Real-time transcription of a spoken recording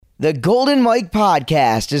The Golden Mike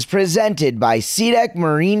Podcast is presented by SeaDek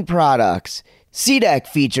Marine Products. SeaDek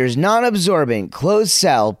features non-absorbent,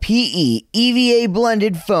 closed-cell, PE, EVA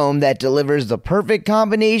blended foam that delivers the perfect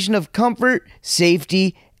combination of comfort,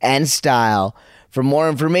 safety, and style. For more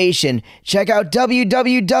information, check out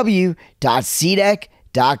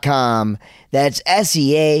www.seadek.com. That's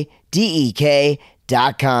SEADEK.com.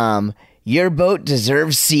 Your boat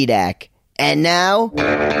deserves SeaDek. And now,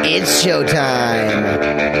 it's showtime.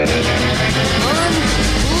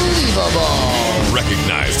 Unbelievable.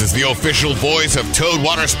 Recognized as the official voice of Toad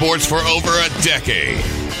Water Sports for over a decade,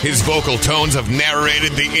 his vocal tones have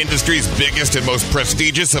narrated the industry's biggest and most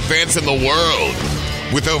prestigious events in the world.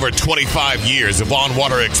 With over 25 years of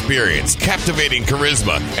on-water experience, captivating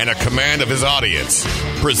charisma, and a command of his audience.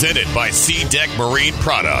 Presented by SeaDek Marine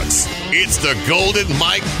Products, it's the Golden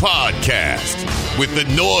Mike Podcast. With the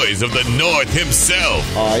noise of the North himself,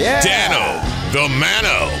 Dano the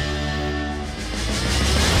Mano.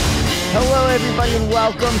 Hello, everybody, and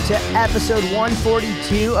welcome to episode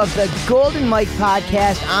 142 of the Golden Mike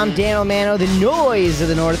Podcast. I'm Dano Mano, the noise of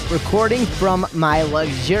the North, recording from my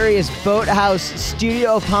luxurious boathouse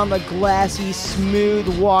studio upon the glassy,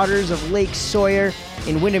 smooth waters of Lake Sawyer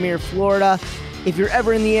in Windermere, Florida. If you're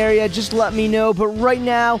ever in the area, just let me know. But right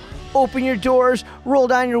now, open your doors, roll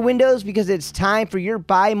down your windows, because it's time for your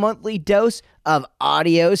bi-monthly dose of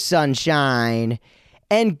audio sunshine.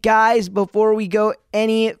 And guys, before we go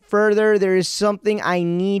any further, there is something I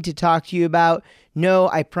need to talk to you about. No,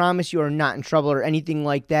 I promise you are not in trouble or anything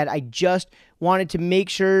like that. I just wanted to make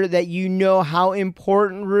sure that you know how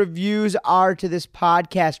important reviews are to this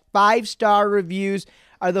podcast. 5-star reviews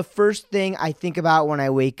are the first thing I think about when I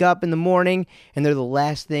wake up in the morning, and they're the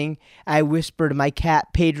last thing I whisper to my cat,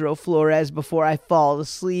 Pedro Flores, before I fall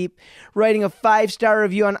asleep. Writing a 5-star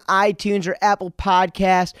review on iTunes or Apple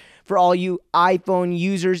Podcasts for all you iPhone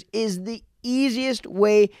users is the easiest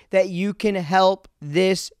way that you can help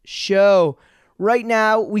this show. Right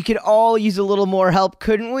now, we could all use a little more help,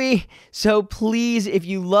 couldn't we? So please, if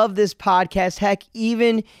you love this podcast, heck,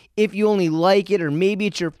 even if you only like it or maybe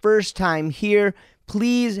it's your first time here,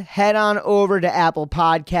 please head on over to Apple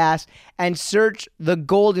Podcasts and search the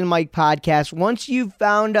Golden Mike Podcast. Once you've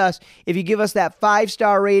found us, if you give us that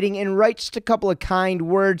 5-star rating and write just a couple of kind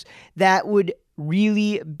words, that would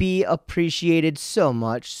really be appreciated so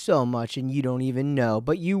much, and you don't even know,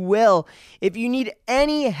 but you will. If you need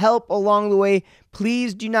any help along the way,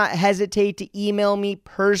 please do not hesitate to email me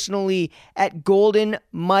personally at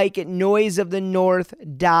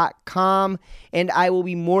goldenmike@noiseofthenorth.com, and I will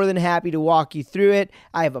be more than happy to walk you through it.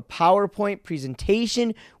 I have a PowerPoint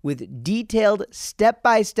presentation with detailed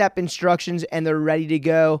step-by-step instructions, and they're ready to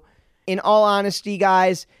go. In all honesty,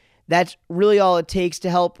 guys, that's really all it takes to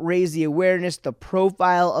help raise the awareness, the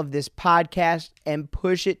profile of this podcast, and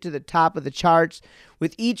push it to the top of the charts.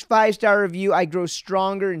 With each 5-star review, I grow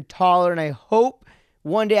stronger and taller, and I hope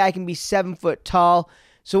one day I can be 7 foot tall.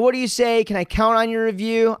 So what do you say? Can I count on your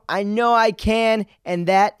review? I know I can, and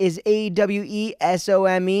that is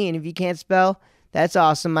AWESOME. And if you can't spell, that's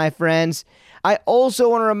awesome, my friends. I also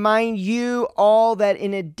want to remind you all that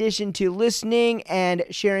in addition to listening and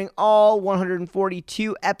sharing all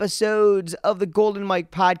 142 episodes of the Golden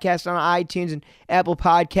Mike Podcast on iTunes and Apple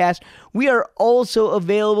Podcasts, we are also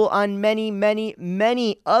available on many, many,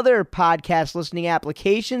 many other podcast listening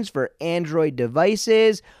applications for Android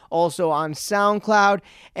devices, also on SoundCloud,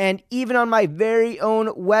 and even on my very own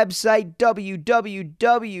website,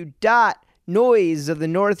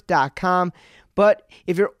 www.noiseofthenorth.com. But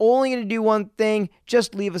if you're only going to do one thing,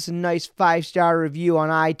 just leave us a nice 5-star review on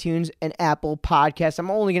iTunes and Apple Podcasts. I'm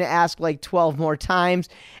only going to ask like 12 more times.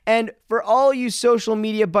 And for all you social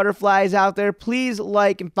media butterflies out there, please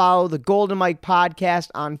like and follow the Golden Mike Podcast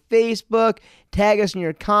on Facebook. Tag us in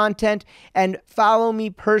your content and follow me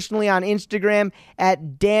personally on Instagram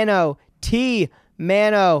at Dano T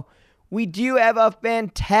Mano. We do have a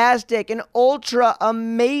fantastic and ultra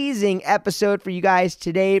amazing episode for you guys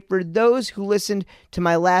today. For those who listened to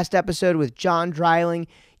my last episode with John Dreiling,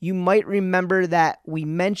 you might remember that we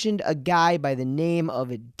mentioned a guy by the name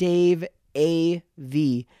of Dave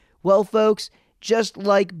A.V. Well, folks, just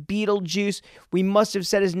like Beetlejuice, we must have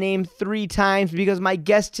said his name 3 times because my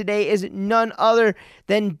guest today is none other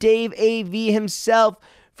than Dave A.V. himself.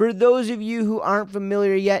 For those of you who aren't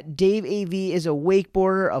familiar yet, Dave A.V. is a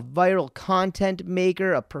wakeboarder, a viral content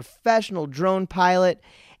maker, a professional drone pilot,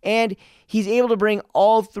 and he's able to bring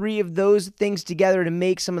all 3 of those things together to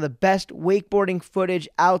make some of the best wakeboarding footage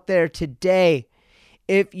out there today.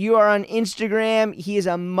 If you are on Instagram, he is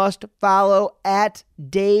a must follow at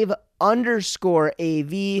Dave_AV.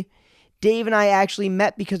 Dave and I actually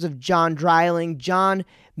met because of John Dreiling. John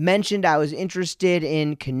mentioned I was interested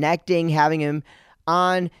in connecting, having him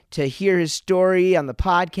on to hear his story on the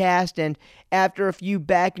podcast. And after a few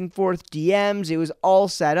back and forth DMs, it was all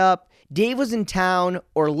set up. Dave was in town,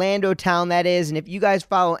 Orlando town that is, and if you guys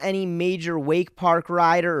follow any major wake park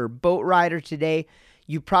rider or boat rider today,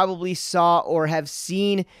 you probably saw or have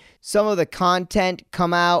seen some of the content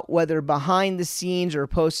come out, whether behind the scenes or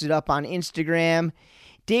posted up on Instagram.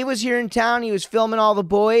 Dave was here in town. He was filming all the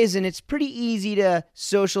boys, and it's pretty easy to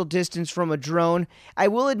social distance from a drone. I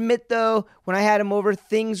will admit, though, when I had him over,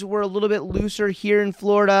 things were a little bit looser here in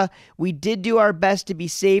Florida. We did do our best to be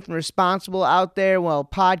safe and responsible out there while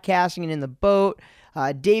podcasting and in the boat.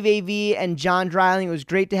 Dave AV and John Dryling, it was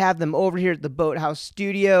great to have them over here at the Boathouse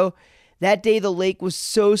studio. That day, the lake was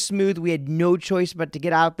so smooth, we had no choice but to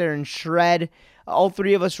get out there and shred. All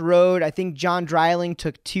three of us rode. I think John Dryling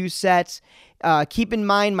took 2 sets. Keep in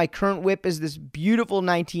mind, my current whip is this beautiful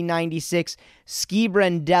 1996 Ski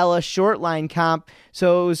Brendella shortline comp.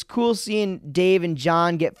 So it was cool seeing Dave and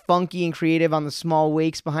John get funky and creative on the small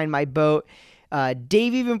wakes behind my boat.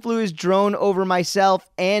 Dave even flew his drone over myself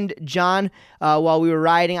and John while we were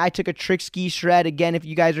riding. I took a trick ski shred, again, if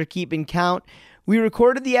you guys are keeping count. We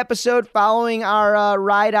recorded the episode following our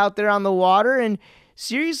ride out there on the water, and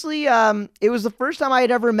seriously, it was the first time I had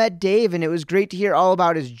ever met Dave, and it was great to hear all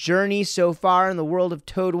about his journey so far in the world of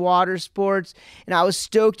towed water sports, and I was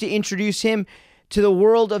stoked to introduce him to the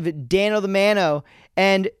world of Dano the Mano.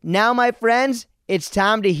 And now, my friends, it's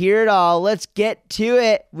time to hear it all. Let's get to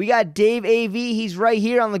it. We got Dave AV. He's right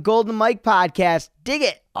here on the Golden Mike podcast. Dig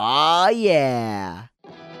it. Aw, yeah.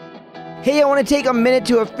 Hey, I want to take a minute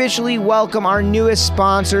to officially welcome our newest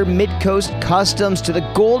sponsor, Midcoast Customs, to the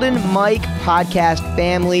Golden Mike podcast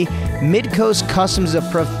family. Midcoast Customs is a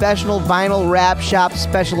professional vinyl wrap shop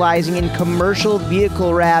specializing in commercial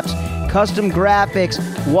vehicle wraps, custom graphics,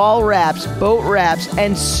 wall wraps, boat wraps,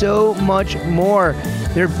 and so much more.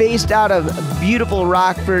 They're based out of beautiful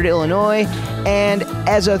Rockford, Illinois, and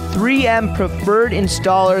as a 3M preferred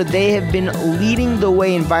installer, they have been leading the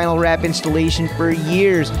way in vinyl wrap installation for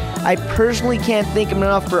years. I personally can't thank them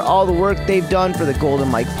enough for all the work they've done for the Golden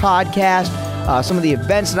Mike podcast, some of the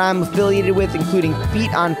events that I'm affiliated with, including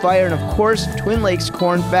Feet on Fire, and of course, Twin Lakes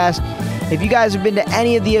Corn Fest. If you guys have been to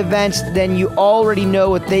any of the events, then you already know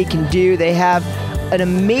what they can do. They have an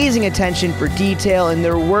amazing attention for detail, and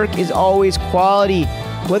their work is always quality.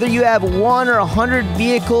 Whether you have 1 or 100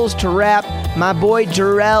 vehicles to wrap, my boy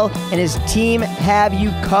Jarrell and his team have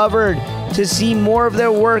you covered. To see more of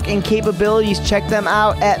their work and capabilities, check them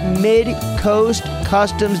out at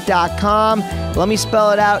midcoastcustoms.com. Let me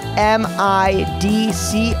spell it out,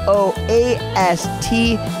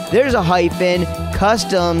 MIDCOAST. There's a hyphen,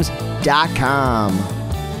 customs.com.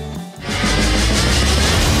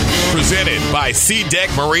 Presented by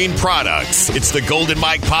SeaDeck Marine Products. It's the Golden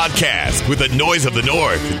Mike Podcast with the noise of the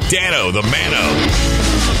North, Dano the Mano.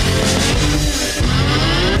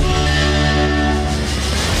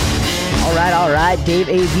 All right. Dave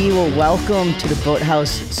AV, well, welcome to the Boathouse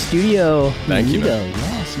studio. Thank you, man.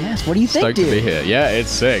 Yes. What do you think, Stoked dude? to be here. Yeah, it's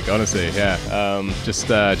sick, honestly. Yeah, just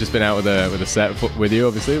been out with a set with you,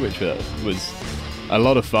 obviously, which was a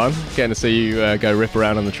lot of fun. Getting to see you go rip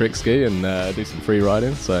around on the trick ski and do some free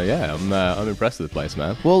riding. So yeah, I'm impressed with the place,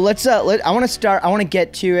 man. Well, I want to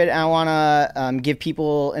get to it. I want to give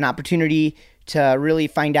people an opportunity to really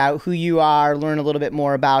find out who you are, learn a little bit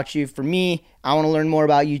more about you. For me, I want to learn more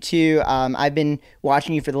about you too. I've been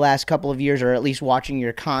watching you for the last couple of years, or at least watching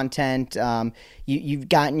your content. You've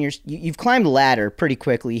climbed the ladder pretty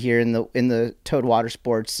quickly here in the towed water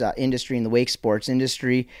sports industry, in the wake sports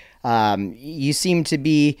industry. You seem to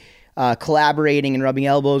be collaborating and rubbing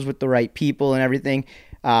elbows with the right people and everything.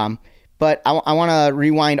 But I want to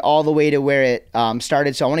rewind all the way to where it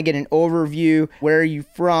started. So I want to get an overview. Where are you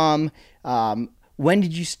from? When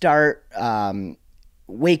did you start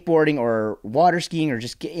wakeboarding or water skiing, or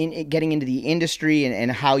just getting into the industry,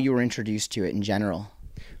 and how you were introduced to it in general?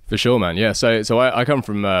 For sure, man. Yeah. So I come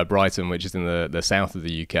from Brighton, which is in the south of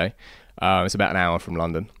the UK. It's about an hour from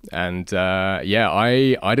London. And I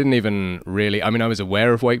didn't even really, I was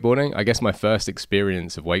aware of wakeboarding. I guess my first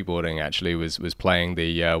experience of wakeboarding actually was playing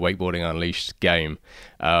the Wakeboarding Unleashed game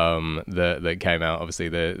that came out, obviously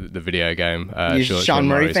the video game. You Sean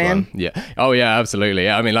Murray fan? One. Yeah. Oh yeah, absolutely.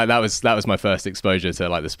 Yeah. That was my first exposure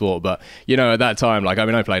to the sport. But at that time,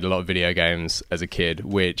 I played a lot of video games as a kid,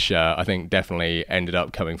 which I think definitely ended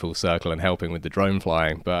up coming full circle and helping with the drone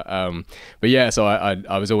flying. But yeah, so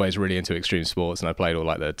I was always really into into extreme sports, and I played all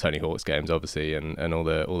like the Tony Hawk's games, obviously, and all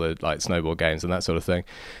the like snowboard games and that sort of thing.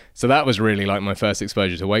 So that was really like my first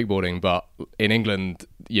exposure to wakeboarding. But in England,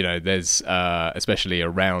 you know, there's especially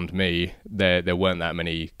around me, there weren't that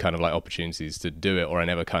many kind of like opportunities to do it, or I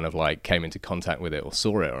never kind of like came into contact with it or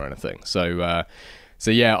saw it or anything. So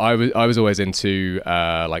yeah, I was always into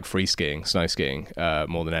like free skiing, snow skiing,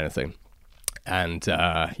 more than anything. And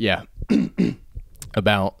yeah,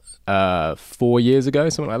 about 4 years ago,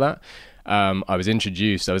 something like that, I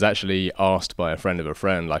was actually asked by a friend of a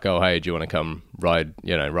friend, like, oh, hey, do you want to come ride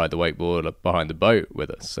the wakeboard behind the boat with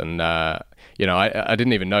us? And you know, I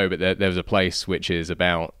didn't even know, but there was a place which is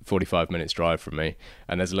about 45 minutes drive from me,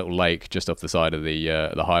 and there's a little lake just off the side of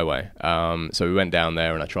the highway. So we went down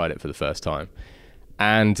there and I tried it for the first time.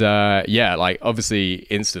 And yeah, like obviously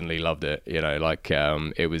instantly loved it, you know, like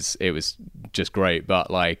it was just great. But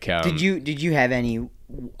like did you have any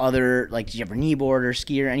other, like, did you have a kneeboard or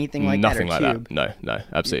ski or anything like nothing that? Nothing like that. No,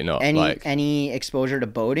 absolutely not. Any exposure to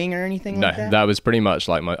boating or anything like that? No, that was pretty much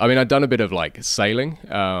like I'd done a bit of like sailing,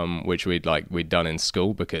 which we'd done in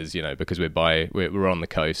school because we're on the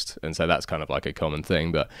coast, and so that's kind of like a common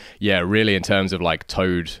thing. But yeah, really in terms of like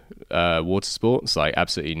towed water sports, like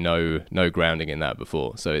absolutely no grounding in that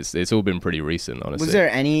before. So it's all been pretty recent, honestly.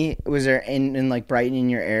 Was there in like Brighton in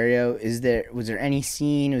your area, was there any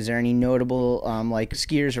scene, was there any notable like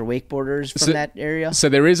skiers or wakeboarders from that area? So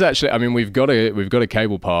there is actually, I mean, we've got a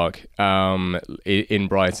cable park in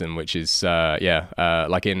Brighton, which is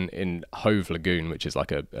like in Hove Lagoon, which is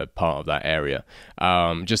like a part of that area.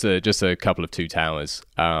 Just a couple of two towers.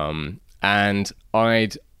 And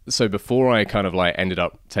so before I kind of like ended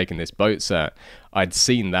up taking this boat set, I'd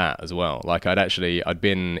seen that as well. Like I'd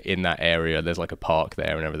been in that area. There's like a park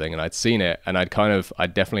there and everything, and I'd seen it, and I'd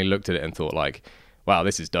definitely looked at it and thought like, wow,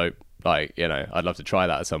 this is dope. Like, you know, I'd love to try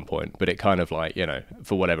that at some point, but it kind of like, you know,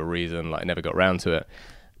 for whatever reason, like never got around to it.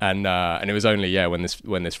 And it was only, when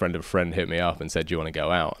this friend of a friend hit me up and said, do you want to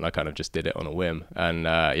go out? And I kind of just did it on a whim. And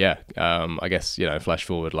I guess, you know, flash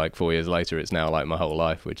forward like 4 years later, it's now like my whole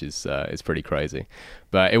life, which is it's pretty crazy.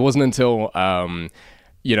 But it wasn't until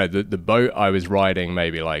you know, the boat I was riding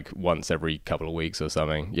maybe like once every couple of weeks or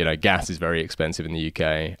something. You know, gas is very expensive in the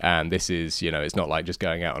UK, and this is, you know, it's not like just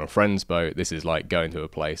going out on a friend's boat. This is like going to a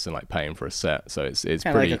place and like paying for a set. So it's kind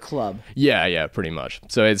pretty, of like a club. Yeah, pretty much.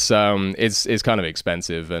 So it's kind of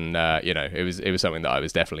expensive, and you know, it was something that I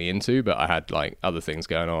was definitely into, but I had like other things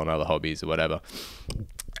going on, other hobbies or whatever.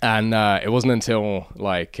 And it wasn't until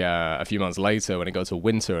like a few months later when it got to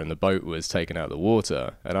winter and the boat was taken out of the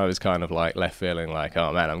water, and I was kind of like left feeling like,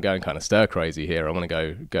 oh man, I'm going kind of stir crazy here. I want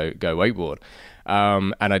to go wakeboard.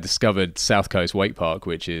 And I discovered South Coast Wake Park,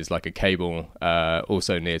 which is like a cable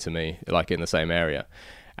also near to me, like in the same area.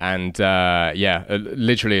 And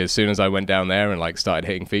literally as soon as I went down there and like started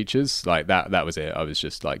hitting features, like that was it. I was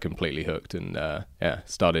just like completely hooked, and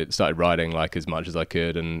started riding like as much as I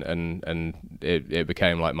could, and it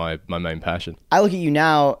became like my main passion. I look at you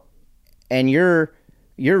now, and you're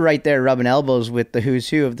right there rubbing elbows with the who's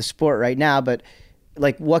who of the sport right now. But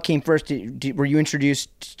like, what came first? Were you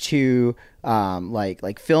introduced to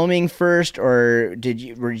like filming first, or did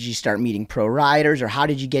you start meeting pro riders, or how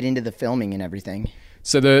did you get into the filming and everything?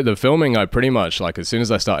 So the filming, I pretty much, like, as soon as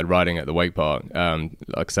I started riding at the wake park, like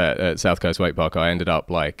I said, at South Coast Wake Park, I ended up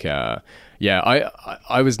like, I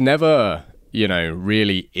was never, you know,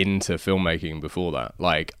 really into filmmaking before that.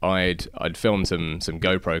 Like I'd filmed some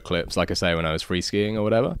GoPro clips, like I say, when I was free skiing or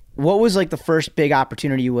whatever. What was like the first big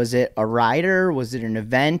opportunity? Was it a rider? Was it an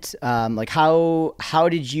event? Like how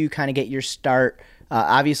did you kind of get your start?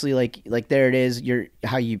 Obviously, like there it is.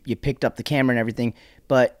 How you picked up the camera and everything.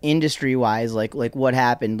 But industry-wise, like what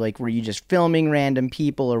happened? Like, were you just filming random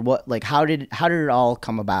people, or what? Like, how did it all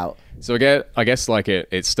come about? So I guess like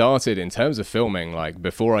it started in terms of filming. Like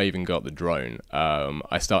before I even got the drone,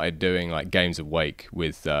 I started doing like games of wake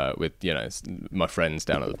with you know, my friends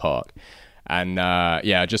down at the park. And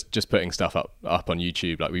just putting stuff up on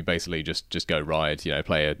YouTube. Like we basically just go ride, you know,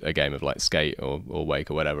 play a game of like skate or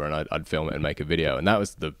wake or whatever, and I'd film it and make a video. And that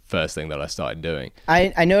was the first thing that I started doing.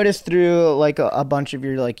 I noticed through like a bunch of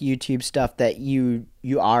your like YouTube stuff that you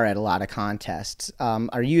are at a lot of contests.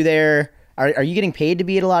 Are you there? Are you getting paid to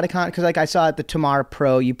be at a lot of contests? Because like I saw at the Tomorrow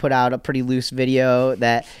Pro, you put out a pretty loose video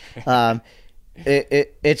that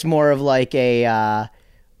it's more of like a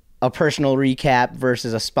personal recap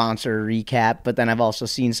versus a sponsor recap, but then I've also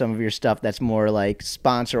seen some of your stuff that's more like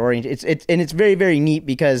sponsor oriented. It's very, very neat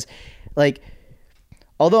because, like,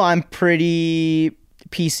 although I'm pretty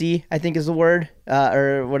PC, I think is the word,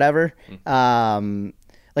 or whatever.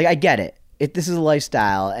 Like I get it. this is a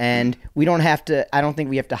lifestyle, and we don't have to. I don't think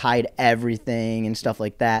we have to hide everything and stuff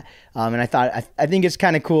like that. And I think it's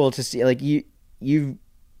kind of cool to see, like, you've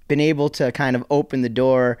been able to kind of open the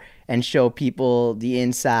door and show people the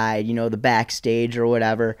inside, the backstage or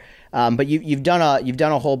whatever. But you've done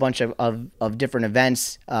a whole bunch of different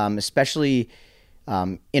events, especially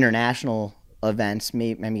international events.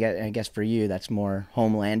 Maybe I guess for you that's more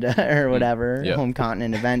homeland or whatever, home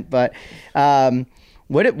continent event. But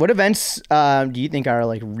what events do you think are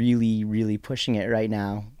like really, really pushing it right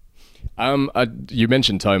now? You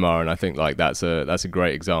mentioned Tomar, and I think like that's a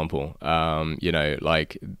great example.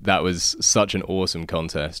 Like that was such an awesome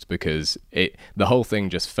contest because the whole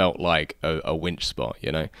thing just felt like a winch spot,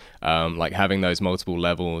 like having those multiple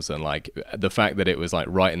levels, and like the fact that it was like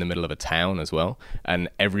right in the middle of a town as well, and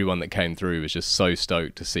everyone that came through was just so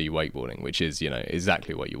stoked to see wakeboarding, which is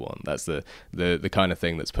exactly what you want. That's the kind of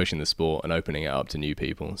thing that's pushing the sport and opening it up to new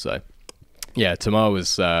people. So yeah, Tomar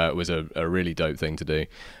was a really dope thing to do.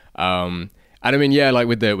 And I mean, yeah, like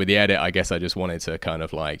with the edit, I guess I just wanted to kind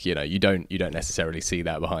of like, you don't necessarily see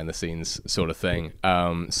that behind the scenes sort of thing.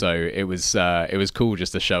 So it was cool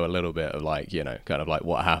just to show a little bit of like, kind of like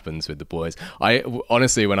what happens with the boys. I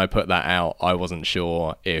honestly, when I put that out, I wasn't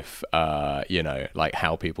sure if, like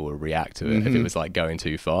how people would react to it, if it was like going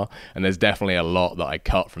too far. And there's definitely a lot that I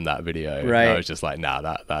cut from that video. Right. I was just like, nah,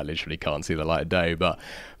 that literally can't see the light of day. But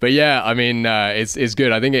yeah, I mean, it's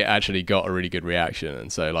good. I think it actually got a really good reaction,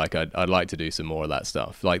 and so like I'd like to do some more of that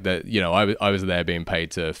stuff. Like that, I was there being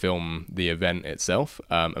paid to film the event itself,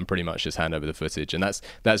 and pretty much just hand over the footage, and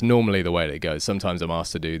that's normally the way that it goes. Sometimes I'm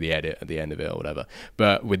asked to do the edit at the end of it or whatever.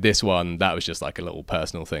 But with this one, that was just like a little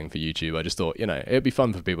personal thing for YouTube. I just thought, it'd be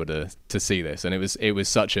fun for people to see this, and it was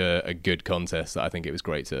such a good contest that I think it was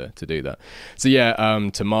great to do that. So yeah,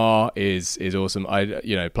 Tamar is awesome.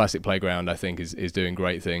 Plastic Playground I think is doing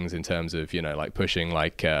great things in terms of like pushing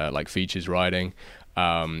like features riding,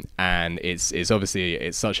 and it's obviously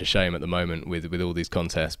it's such a shame at the moment with all these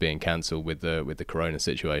contests being cancelled with the corona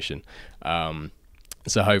situation.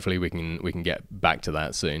 So hopefully we can get back to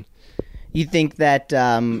that soon. You think that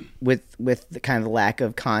with the kind of lack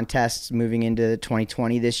of contests moving into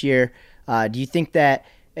 2020 this year, do you think that,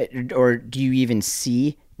 or do you even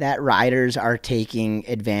see that riders are taking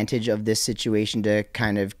advantage of this situation to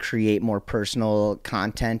kind of create more personal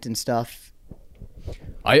content and stuff?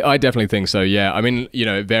 I definitely think so, yeah. I mean,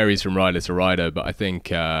 it varies from rider to rider, but I think,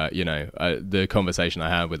 the conversation I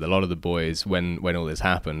had with a lot of the boys when all this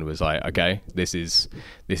happened was like, okay, this is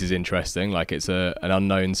interesting. Like, it's an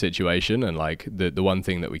unknown situation, and like the one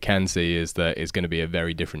thing that we can see is that it's going to be a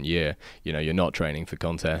very different year. You're not training for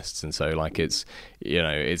contests, and so like it's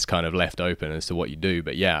kind of left open as to what you do.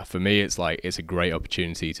 But yeah, for me, it's like it's a great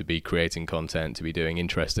opportunity to be creating content, to be doing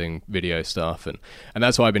interesting video stuff, and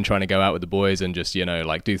that's why I've been trying to go out with the boys and just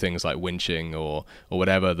like do things like winching or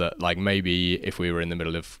whatever that like maybe if we were in the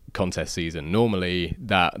middle of contest season normally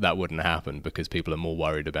that wouldn't happen because people are more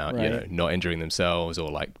worried about not injuring themselves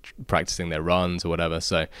or like practicing their runs or whatever.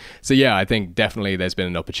 So yeah, I think definitely there's been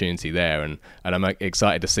an opportunity there, and I'm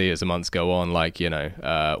excited to see as the months go on like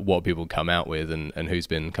what people come out with and who's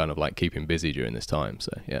been kind of like keeping busy during this time.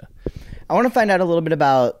 So yeah, I want to find out a little bit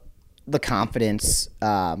about the confidence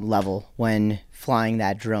level when flying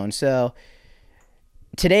that drone. So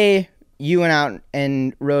today, you went out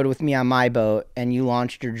and rode with me on my boat, and you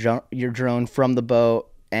launched your drone from the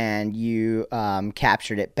boat, and you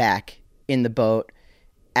captured it back in the boat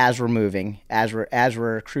as we're moving, as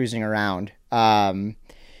we're cruising around.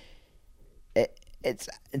 It's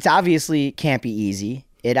obviously can't be easy.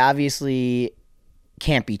 It obviously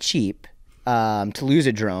can't be cheap to lose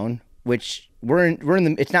a drone. Which we're in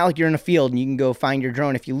the. It's not like you're in a field and you can go find your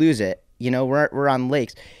drone if you lose it. We're on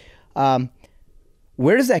lakes.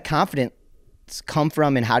 Where does that confidence come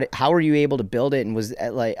from, and how were you able to build it? And was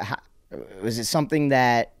it something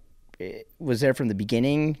that was there from the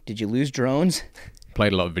beginning? Did you lose drones?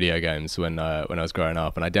 Played a lot of video games when I was growing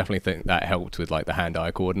up, and I definitely think that helped with like the hand-eye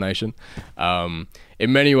coordination. In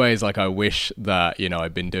many ways, like I wish that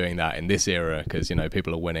I'd been doing that in this era, because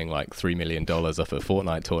people are winning like $3 million off a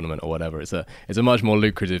Fortnite tournament or whatever. It's a much more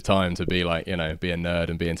lucrative time to be like be a nerd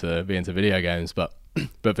and be into video games, but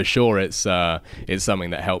for sure it's something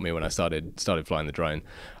that helped me when I started flying the drone.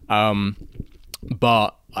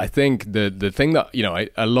 But I think the thing that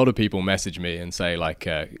a lot of people message me and say like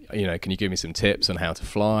can you give me some tips on how to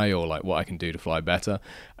fly, or like what I can do to fly better,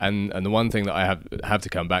 and the one thing that I have to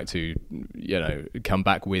come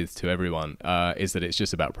back with to everyone is that it's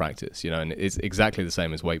just about practice, and it's exactly the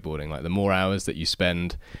same as wakeboarding. Like the more hours that you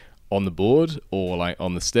spend on the board or like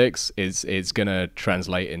on the sticks, it's gonna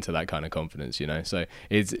translate into that kind of confidence, you know. So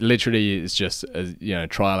it's just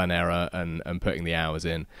trial and error and putting the hours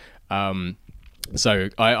in. So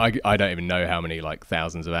I don't even know how many like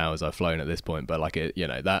thousands of hours I've flown at this point, but like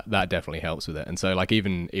that definitely helps with it. And so like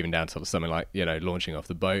even down to something like launching off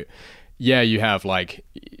the boat, you have like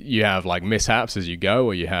mishaps as you go,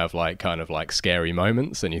 or you have like kind of like scary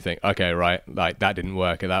moments, and you think, okay, right, like that didn't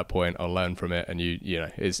work at that point, I'll learn from it, and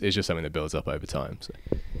it's just something that builds up over time. So.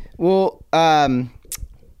 Well,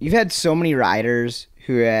 you've had so many riders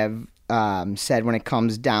who have said when it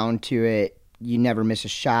comes down to it, you never miss a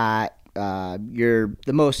shot. You're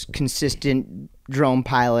the most consistent drone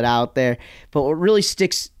pilot out there. But what really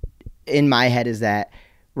sticks in my head is that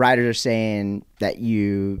riders are saying that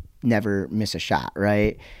you never miss a shot,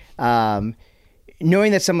 right?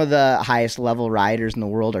 Knowing that some of the highest level riders in the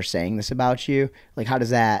world are saying this about you, like how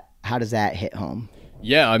does that hit home?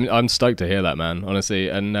 Yeah, I'm stoked to hear that, man, honestly.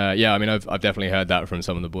 And I mean, I've definitely heard that from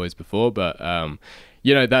some of the boys before, but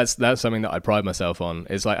that's something that I pride myself on.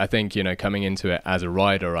 It's like, I think, coming into it as a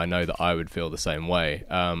rider, I know that I would feel the same way.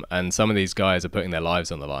 And some of these guys are putting their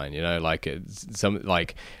lives on the line, like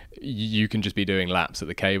you can just be doing laps at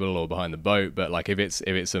the cable or behind the boat, but like if it's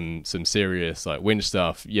some serious like winch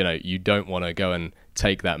stuff, you don't want to go and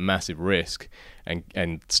take that massive risk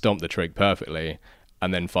and stomp the trig perfectly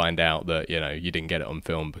and then find out that you didn't get it on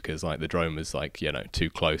film because like the drone was like too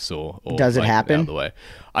close or does it like, happen? out of the way.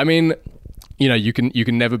 I mean, you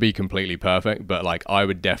can never be completely perfect, but like I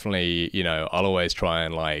would definitely I'll always try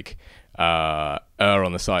and like err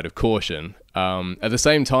on the side of caution. At the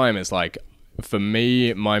same time, it's like, for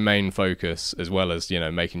me, my main focus, as well as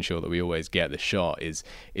making sure that we always get the shot, is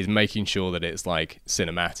making sure that it's like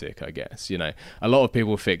cinematic, I guess. A lot of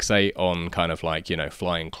people fixate on kind of like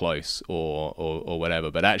flying close or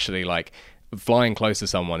whatever, but actually like flying close to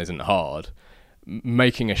someone isn't hard.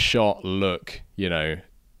 Making a shot look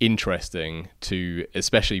interesting to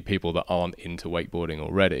especially people that aren't into wakeboarding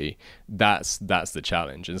already, that's the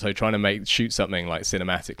challenge. And so trying to shoot something like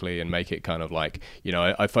cinematically and make it kind of like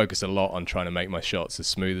I focus a lot on trying to make my shots as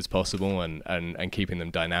smooth as possible and keeping them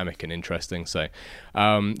dynamic and interesting. So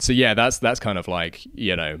that's kind of like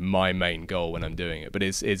my main goal when I'm doing it. But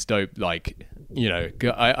it's dope, like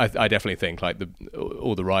I definitely think like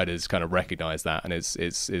all the riders kind of recognize that, and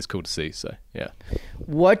it's cool to see. So yeah.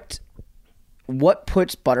 What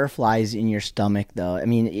puts butterflies in your stomach, though? I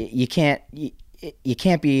mean, you can't be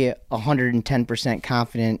 110%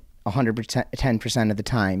 confident 110% of the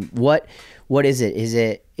time. What is it?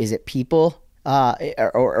 Is it people?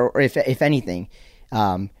 Or if anything,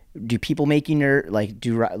 do people make you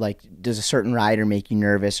does a certain rider make you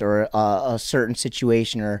nervous, or a certain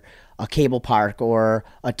situation, or a cable park, or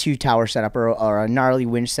a 2-tower setup, or a gnarly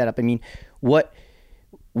winch setup? I mean,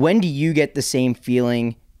 when do you get the same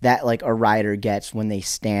feeling that like a rider gets when they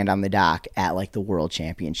stand on the dock at like the World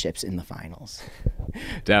Championships in the finals?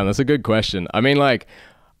 Damn, that's a good question. I mean, like,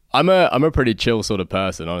 I'm a pretty chill sort of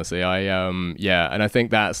person, honestly. And I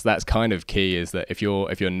think that's kind of key, is that if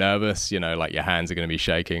you're nervous, like your hands are going to be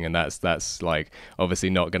shaking, and that's like obviously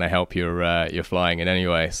not going to help your flying in any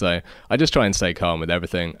way. So I just try and stay calm with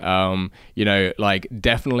everything. Like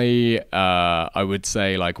definitely, I would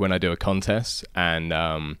say like when I do a contest, and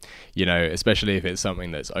especially if it's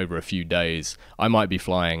something that's over a few days, I might be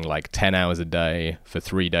flying like 10 hours a day for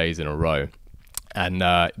 3 days in a row. And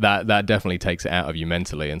that definitely takes it out of you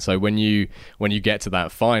mentally. And so when you get to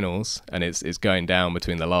that finals, and it's going down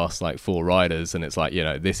between the last like 4 riders, and it's like,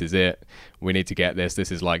 this is it, we need to get this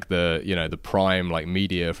is like the the prime like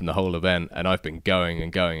media from the whole event, and I've been going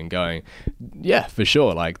and going and going, yeah, for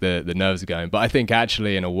sure, like the nerves are going. But I think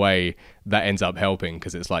actually in a way that ends up helping,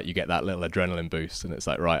 because it's like you get that little adrenaline boost, and it's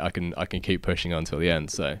like, right, I can keep pushing on till the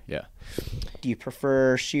end. So yeah. Do you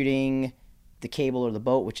prefer shooting the cable or the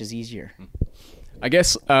boat? Which is easier? I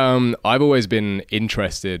guess I've always been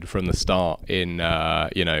interested from the start in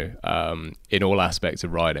in all aspects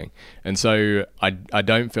of riding, and so I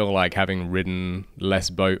don't feel like having ridden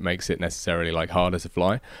less boat makes it necessarily like harder to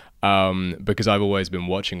fly, because I've always been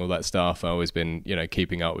watching all that stuff. I've always been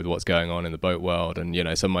keeping up with what's going on in the boat world, and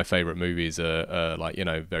some of my favorite movies are like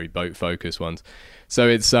very boat focused ones. So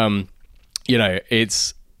it's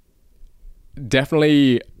it's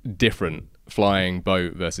definitely different flying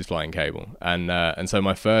boat versus flying cable, and so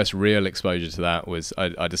my first real exposure to that was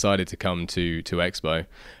I decided to come to Expo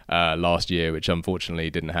last year, which unfortunately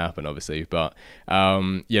didn't happen, obviously, but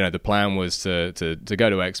the plan was to go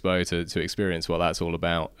to Expo to experience what that's all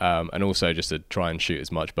about, and also just to try and shoot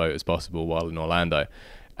as much boat as possible while in Orlando.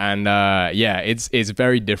 And it's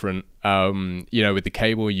very different. With the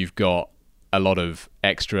cable, you've got a lot of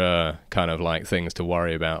extra kind of like things to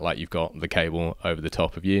worry about. Like you've got the cable over the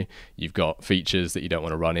top of you, you've got features that you don't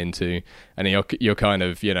want to run into, and you're kind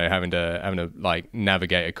of, you know, having to like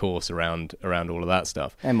navigate a course around all of that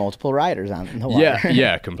stuff. And multiple riders on the water.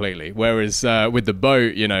 Yeah, completely. Whereas with the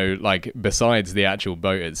boat, you know, like besides the actual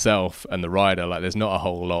boat itself and the rider, like there's not a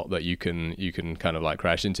whole lot that you can kind of like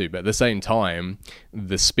crash into. But at the same time,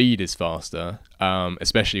 the speed is faster,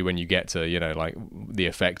 especially when you get to, you know, like the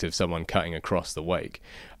effect of someone cutting across the wake.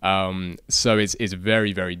 So it's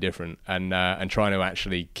very, very different, and trying to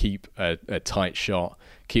actually keep a tight shot,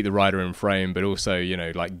 keep the rider in frame, but also, you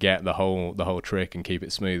know, like get the whole trick and keep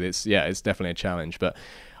it smooth. It's definitely a challenge. But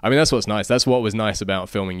I mean, that's what's nice. That's what was nice about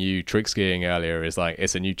filming you trick skiing earlier, is like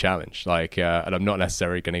it's a new challenge. Like, and I'm not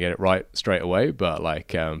necessarily going to get it right straight away, but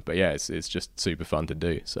like, but yeah, it's just super fun to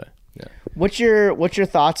do. So yeah. What's your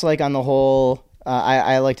thoughts like on the whole?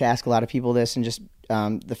 I like to ask a lot of people this, and just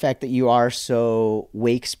the fact that you are so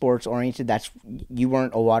wake sports oriented. You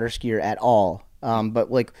weren't a water skier at all, but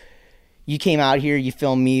like you came out here, you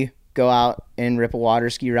filmed me go out and rip a water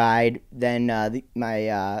ski ride. Then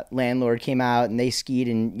my landlord came out and they skied,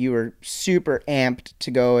 and you were super amped to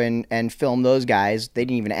go and film those guys. They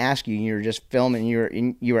didn't even ask you; you were just filming.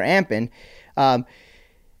 You were amping.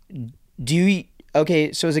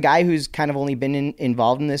 Okay, so as a guy who's kind of only been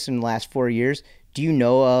involved in this in the last 4 years, do you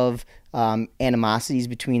know of animosities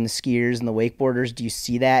between the skiers and the wakeboarders? Do you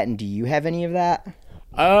see that, and do you have any of that?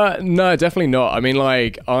 No, definitely not. I mean,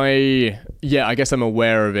 like, I guess I'm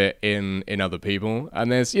aware of it in other people,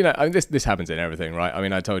 and there's, you know, I mean, this happens in everything, right? I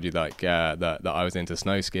mean, I told you like that I was into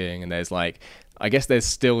snow skiing, and there's like, I guess there's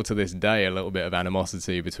still to this day a little bit of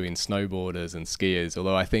animosity between snowboarders and skiers,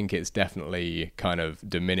 although I think it's definitely kind of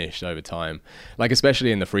diminished over time. Like,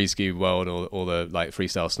 especially in the free ski world or the like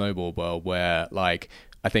freestyle snowboard world, where like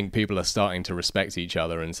I think people are starting to respect each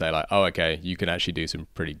other and say like, oh, okay, you can actually do some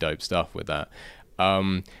pretty dope stuff with that.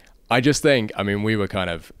 I just think, I mean, we were kind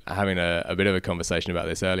of having a bit of a conversation about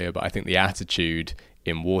this earlier, but I think the attitude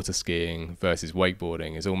in water skiing versus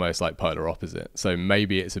wakeboarding is almost like polar opposite. So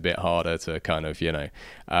maybe it's a bit harder to kind of, you know,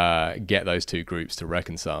 get those two groups to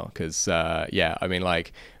reconcile. Because, I mean,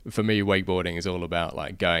 like, for me, wakeboarding is all about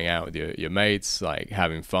like going out with your mates, like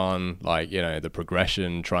having fun, like, you know, the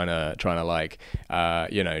progression, trying to like,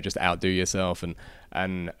 you know, just outdo yourself,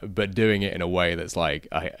 but doing it in a way that's like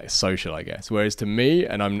social, I guess. Whereas to me,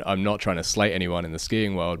 and I'm not trying to slate anyone in the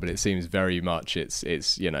skiing world, but it seems very much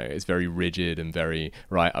it's you know, it's very rigid and very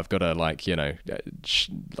right. I've got to like, you know,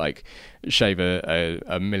 like shave a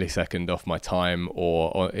millisecond off my time,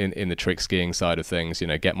 or in the trick skiing side of things, you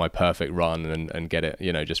know, get my perfect run and get it,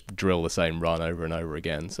 you know, just drill the same run over and over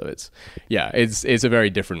again. So it's a very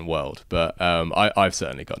different world. But I've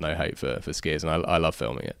certainly got no hate for skiers, and I love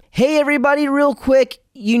filming it. Hey everybody, real quick,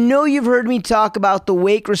 you know you've heard me talk about the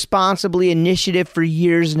Wake Responsibly initiative for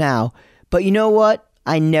years now, but you know what?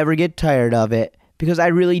 I never get tired of it, because I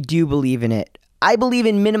really do believe in it. I believe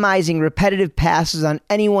in minimizing repetitive passes on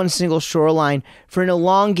any one single shoreline for an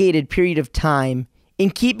elongated period of time, in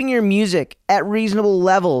keeping your music at reasonable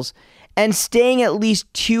levels, and staying at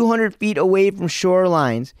least 200 feet away from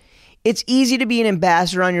shorelines. It's easy to be an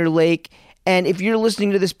ambassador on your lake, and if you're listening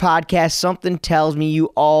to this podcast, something tells me you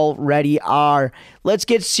already are. Let's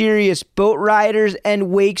get serious. Boat riders and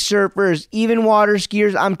wake surfers, even water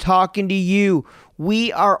skiers, I'm talking to you.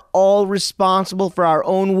 We are all responsible for our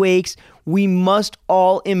own wakes. We must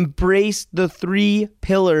all embrace the 3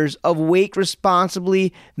 pillars of Wake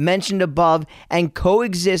Responsibly mentioned above and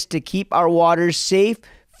coexist to keep our waters safe,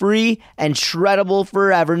 free, and shreddable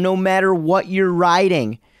forever, no matter what you're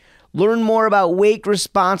riding. Learn more about Wake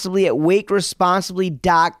Responsibly at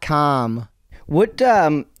wakeresponsibly.com. What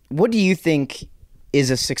do you think is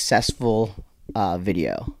a successful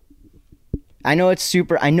video? I know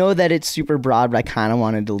that it's super broad, but I kind of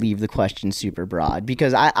wanted to leave the question super broad,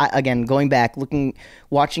 because I again, going back,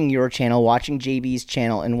 watching your channel, watching JB's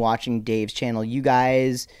channel, and watching Dave's channel, you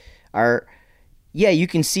guys are, you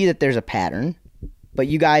can see that there's a pattern, but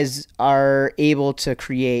you guys are able to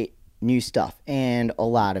create new stuff, and a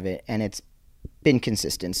lot of it, and it's been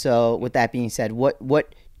consistent. So with that being said, what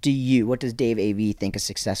does Dave AV think a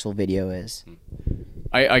successful video is?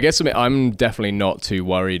 I guess I'm definitely not too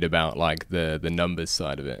worried about like the numbers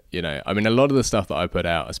side of it. You know, I mean, a lot of the stuff that I put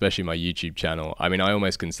out, especially my YouTube channel, I mean, I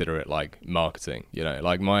almost consider it like marketing. You know,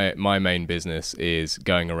 like my main business is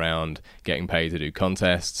going around getting paid to do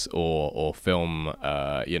contests or film,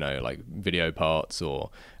 you know, like video parts or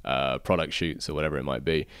product shoots or whatever it might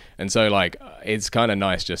be. And so like it's kind of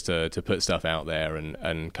nice just to put stuff out there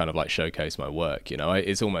and kind of like showcase my work. You know,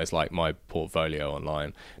 it's almost like my portfolio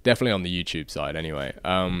online, definitely on the YouTube side anyway.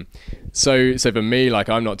 So for me, like,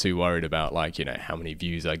 I'm not too worried about, like, you know, how many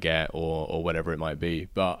views I get or whatever it might be.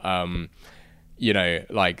 But, you know,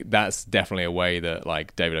 like, that's definitely a way that,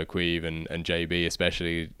 like, David O'Queve and JB,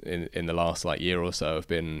 especially in the last, like, year or so, have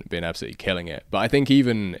been absolutely killing it. But I think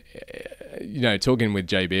even, you know, talking with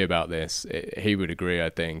JB about this, he would agree, I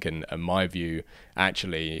think. And my view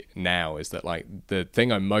actually now is that, like, the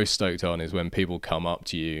thing I'm most stoked on is when people come up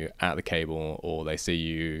to you at the cable, or they see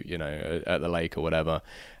you, you know, at the lake or whatever.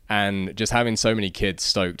 And just having so many kids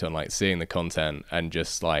stoked on, like, seeing the content, and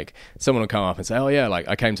just, like, someone will come up and say, oh yeah, like,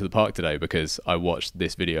 I came to the park today because I watched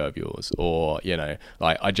this video of yours, or, you know,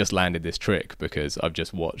 like, I just landed this trick because I've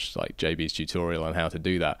just watched, like, JB's tutorial on how to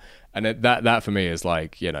do that. And that for me is,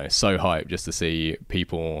 like, you know, so hype just to see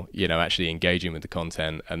people, you know, actually engaging with the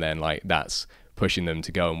content, and then, like, that's pushing them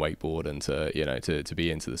to go and wakeboard and to, you know, to be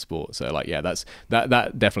into the sport. So, like, yeah, that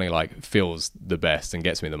definitely, like, feels the best and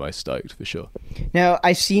gets me the most stoked, for sure. Now,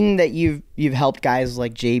 I've seen that you've helped guys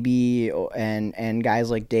like JB and guys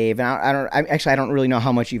like Dave, and I don't really know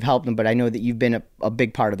how much you've helped them, but I know that you've been a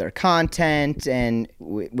big part of their content and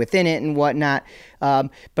within it and whatnot. But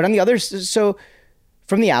on the other, so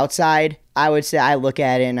from the outside, I would say I look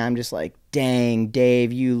at it and I'm just like, dang,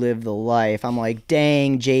 Dave, you live the life. I'm like,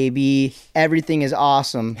 dang, JB, everything is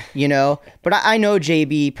awesome, you know? But I know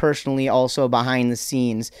JB personally also behind the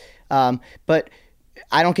scenes. But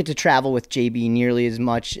I don't get to travel with JB nearly as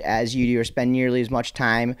much as you do, or spend nearly as much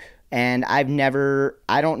time. And I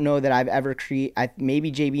don't know that I've ever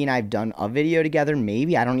maybe JB and I have done a video together.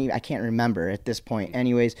 Maybe, I can't remember at this point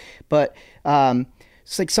anyways. But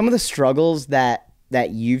it's like some of the struggles that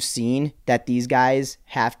you've seen that these guys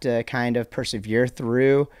have to kind of persevere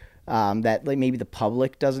through, that, like, maybe the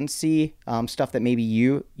public doesn't see, stuff that maybe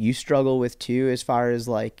you struggle with too, as far as,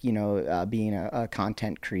 like, you know, being a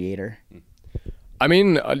content creator. I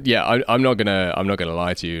mean, yeah, I'm not gonna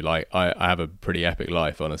lie to you. Like, I have a pretty epic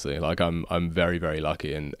life, honestly. Like, I'm very, very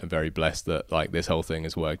lucky and very blessed that, like, this whole thing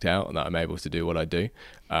has worked out and that I'm able to do what I do.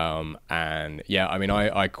 And yeah, I mean,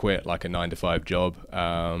 I quit, like, a 9-to-5 job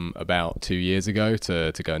about 2 years ago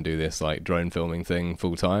to go and do this, like, drone filming thing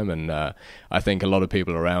full time. And I think a lot of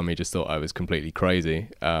people around me just thought I was completely crazy.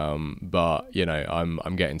 But, you know,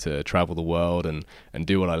 I'm getting to travel the world and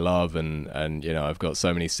do what I love, and you know, I've got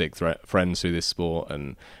so many sick friends through this sport.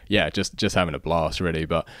 And yeah, just having a blast, really.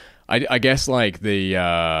 But I guess, like, the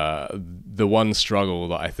one struggle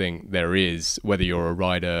that I think there is, whether you're a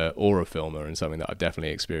rider or a filmer, and something that I've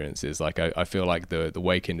definitely experienced, is, like, I feel like the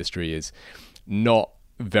wake industry is not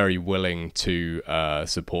very willing to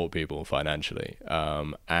support people financially,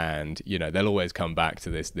 and, you know, they'll always come back to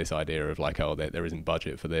this idea of, like, oh, there isn't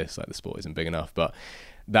budget for this, like, the sport isn't big enough. But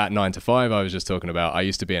that 9-to-5 I was just talking about, I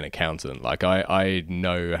used to be an accountant. Like, I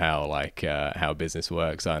know how, like, how business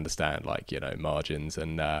works. I understand, like, you know, margins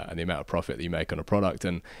and the amount of profit that you make on a product.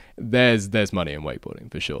 And there's money in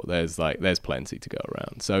wakeboarding, for sure. There's plenty to go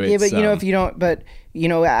around. So yeah, it's, but, you know, if you don't, but, you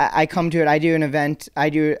know, I come to it. I do an event.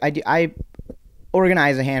 I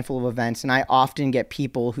organize a handful of events, and I often get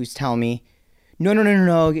people who tell me, no,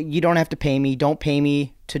 you don't have to pay me. Don't pay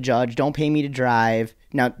me to judge. Don't pay me to drive.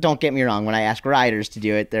 Now, don't get me wrong. When I ask riders to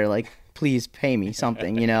do it, they're like, please pay me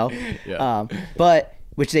something, you know? Yeah. But,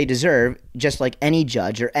 which they deserve, just like any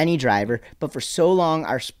judge or any driver. But for so long,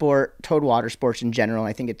 our sport, towed water sports in general,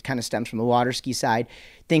 I think it kind of stems from the water ski side,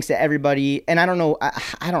 thinks that everybody, and I don't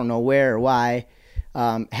know where or why,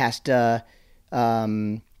 has to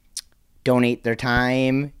donate their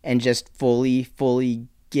time and just fully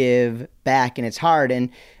give back. And it's hard. And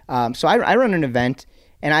so I run an event,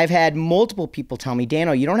 and I've had multiple people tell me,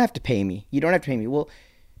 Dano, you don't have to pay me. You don't have to pay me. Well,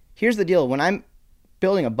 here's the deal. When I'm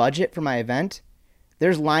building a budget for my event,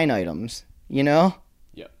 there's line items, you know?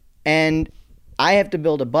 Yeah. And I have to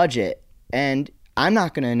build a budget, and I'm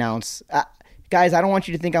not going to announce, guys, I don't want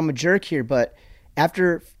you to think I'm a jerk here, but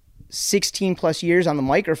after 16 plus years on the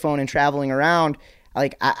microphone and traveling around,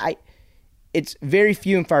 like, it's very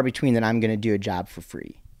few and far between that I'm going to do a job for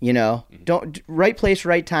free. You know, don't right place,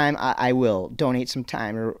 right time. I will donate some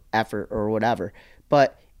time or effort or whatever,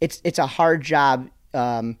 but it's a hard job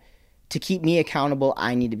to keep me accountable.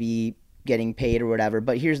 I need to be getting paid or whatever.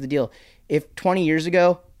 But here's the deal: if 20 years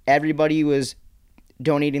ago everybody was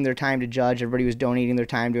donating their time to judge, everybody was donating their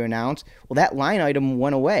time to announce, well, that line item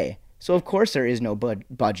went away. So of course there is no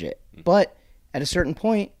budget. But at a certain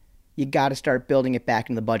point, you got to start building it back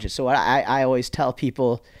into the budget. So I always tell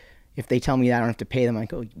people, if they tell me that I don't have to pay them, I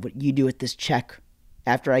go, what you do with this check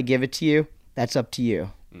after I give it to you, that's up to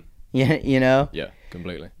you. Yeah, you know? Yeah,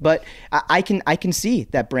 completely. But I can see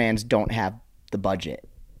that brands don't have the budget.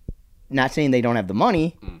 Not saying they don't have the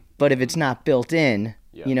money, but if it's not built in,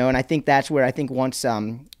 you know, and I think that's where I think once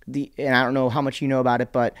and I don't know how much you know about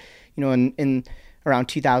it, but you know, in around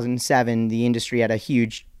 2007, the industry had a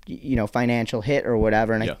huge, you know, financial hit or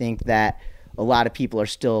whatever, and I think that a lot of people are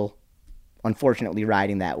still unfortunately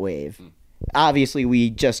riding that wave. Obviously, we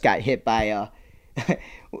just got hit by a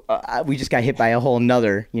whole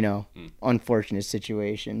nother, you know, unfortunate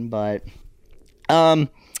situation. But do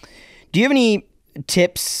you have any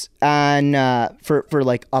tips on for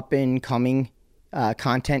like up and coming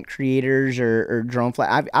content creators or drone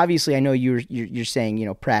fly? Obviously, I know you're saying, you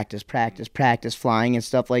know, practice flying and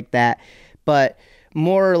stuff like that, but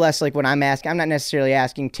more or less, like when I'm asking, I'm not necessarily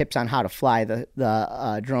asking tips on how to fly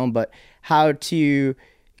the drone, but how to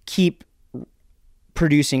keep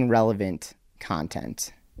producing relevant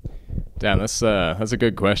content. Damn, that's a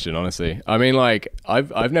good question, honestly. I mean, like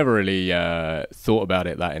I've never really thought about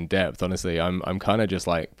it that in depth. Honestly, I'm kind of just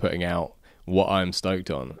like putting out what I'm stoked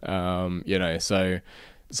on. You know, so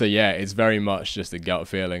yeah, it's very much just a gut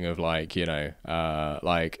feeling of like, you know,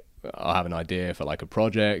 like I'll have an idea for like a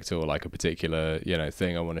project or like a particular, you know,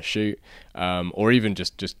 thing I want to shoot, or even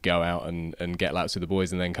just go out and get laps with the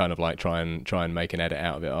boys and then kind of like try and make an edit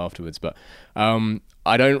out of it afterwards. But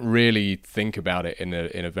I don't really think about it in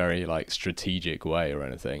a very like strategic way or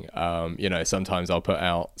anything. You know, sometimes I'll put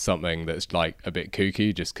out something that's like a bit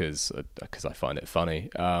kooky just because I find it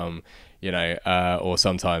funny. You know, or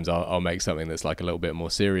sometimes I'll make something that's like a little bit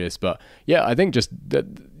more serious. But yeah, I think just that.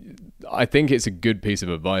 I think it's a good piece of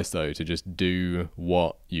advice though to just do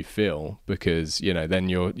what you feel, because you know then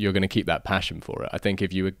you're going to keep that passion for it. I think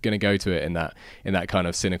if you were going to go to it in that kind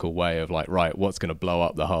of cynical way of like, right, what's going to blow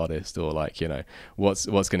up the hardest, or like, you know, what's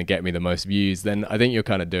going to get me the most views, then I think you're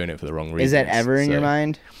kind of doing it for the wrong reasons. Is that ever in your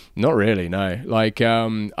mind? Not really, no. Like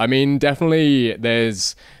I mean, definitely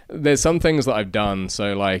there's some things that I've done.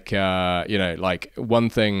 So like you know, like one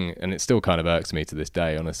thing, and it still kind of irks me to this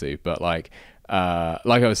day, honestly, but like I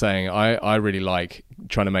was saying, I really like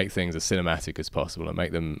trying to make things as cinematic as possible and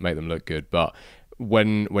make them look good. But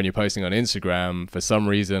when you're posting on Instagram, for some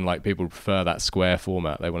reason, like people prefer that square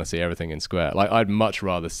format. They want to see everything in square. Like I'd much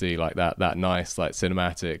rather see like that nice, like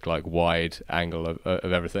cinematic, like wide angle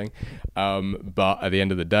of everything. But at the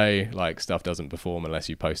end of the day, like stuff doesn't perform unless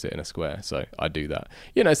you post it in a square. So I do that,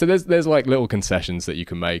 you know, so there's like little concessions that you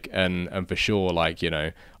can make. And for sure, like, you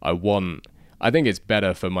know, I think it's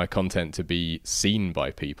better for my content to be seen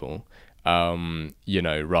by people, you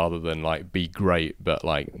know, rather than like be great but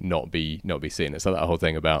like not be seen. It's like that whole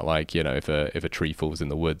thing about like, you know, if a tree falls in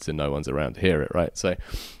the woods and no one's around to hear it, right? So,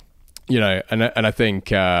 you know, and I think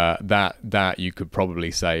that you could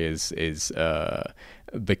probably say is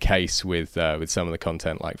the case with some of the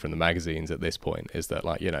content like from the magazines at this point, is that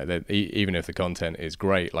like, you know, even if the content is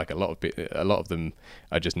great, like a lot of them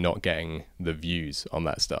are just not getting the views on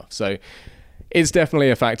that stuff. So it's definitely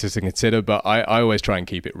a factor to consider, but I always try and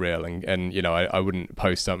keep it real, and you know, I wouldn't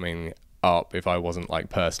post something up if I wasn't like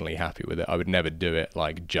personally happy with it. I would never do it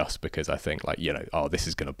like just because I think like, you know, oh, this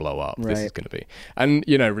is going to blow up, right. This is going to be, and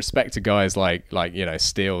you know, respect to guys like you know,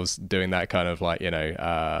 Steele's doing that kind of like, you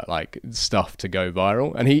know, like stuff to go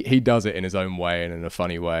viral, and he does it in his own way and in a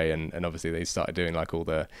funny way, and obviously they started doing like all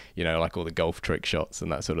the, you know, like all the golf trick shots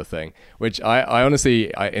and that sort of thing, which I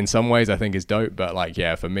honestly in some ways I think is dope, but like,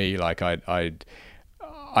 yeah, for me, like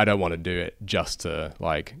I don't want to do it just to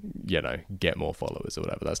like, you know, get more followers or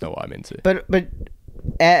whatever. That's not what I'm into. But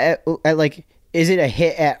at like, is it a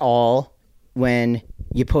hit at all when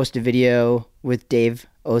you post a video with Dave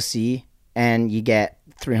OC and you get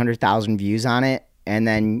 300,000 views on it, and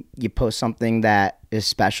then you post something that is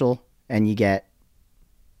special and you get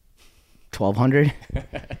 1,200?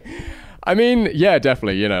 I mean, yeah,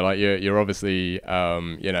 definitely. You know, like you're obviously,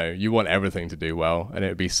 you know, you want everything to do well, and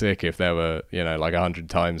it'd be sick if there were, you know, like 100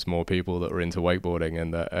 times more people that were into wakeboarding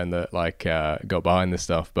and that like got behind this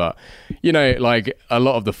stuff. But you know, like a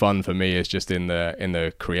lot of the fun for me is just in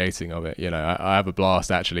the creating of it. You know, I have a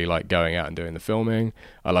blast actually like going out and doing the filming.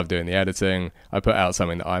 I love doing the editing. I put out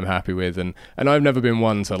something that I'm happy with, and I've never been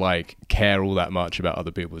one to like care all that much about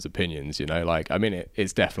other people's opinions. You know, like I mean,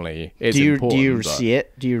 it's definitely important. Do you see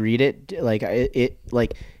it? Do you read it? Like it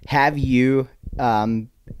like, have you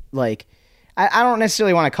like, I don't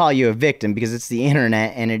necessarily want to call you a victim, because it's the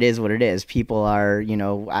internet and it is what it is. People are, you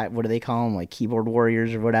know, what do they call them, like keyboard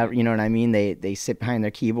warriors or whatever, you know what I mean? They sit behind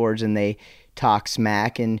their keyboards and they talk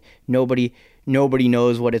smack, and nobody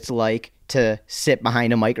knows what it's like to sit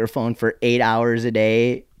behind a microphone for 8 hours a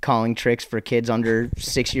day calling tricks for kids under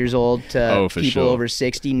 6 years old to people over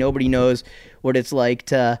 60. Nobody knows what it's like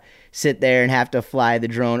to sit there and have to fly the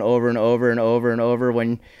drone over and over and over and over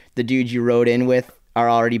when the dudes you rode in with are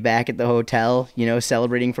already back at the hotel,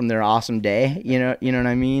 celebrating from their awesome day. You know what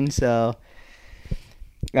I mean? So,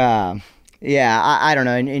 yeah, I don't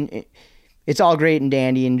know. And it's all great and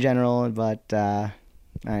dandy in general, but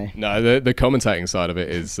no, the commentating side of it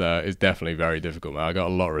is definitely very difficult, man. I got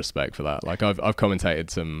a lot of respect for that. Like I've commentated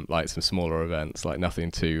some smaller events, like nothing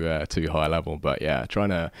too high level, but yeah, trying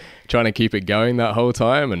to keep it going that whole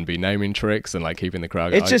time and be naming tricks and like keeping the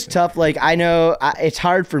crowd. It's just tough. Like I know it's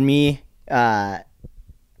hard for me.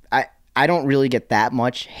 I don't really get that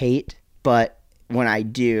much hate, but when I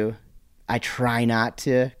do, I try not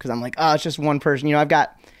to, because I'm like, oh, it's just one person.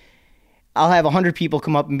 I'll have 100 people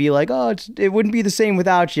come up and be like, oh, it wouldn't be the same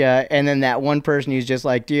without you. And then that one person who's just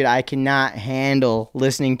like, dude, I cannot handle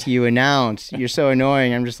listening to you announce. You're so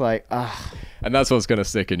annoying. I'm just like, ugh. And that's what's going to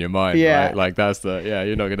stick in your mind, right? Like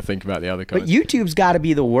you're not going to think about the other comments. But YouTube's got to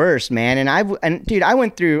be the worst, man. And dude, I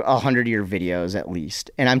went through 100-year videos at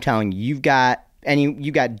least. And I'm telling you, you've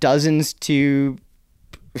got dozens to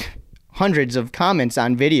hundreds of comments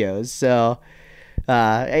on videos. So,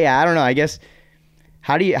 yeah, I don't know. I guess,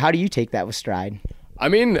 how do you take that with stride? I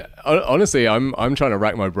mean, honestly, I'm trying to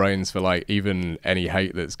rack my brains for like even any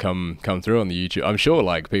hate that's come through on the YouTube. I'm sure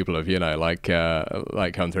like people have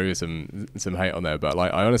come through some hate on there, but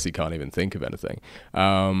like I honestly can't even think of anything.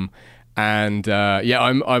 And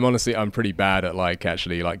I'm honestly pretty bad at like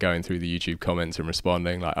actually like going through the YouTube comments and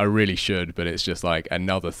responding. Like I really should, but it's just like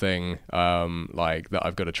another thing like that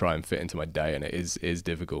I've got to try and fit into my day, and it is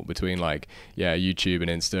difficult between like YouTube and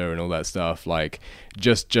Insta and all that stuff. Like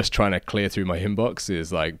just trying to clear through my inbox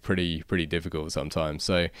is like pretty difficult sometimes.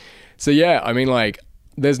 So yeah, I mean like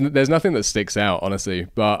there's nothing that sticks out honestly,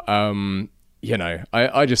 but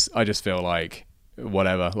I just feel like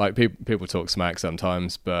whatever, like people talk smack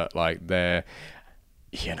sometimes, but like they're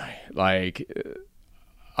like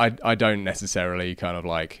I don't necessarily kind of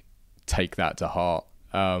like take that to heart.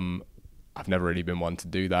 I've never really been one to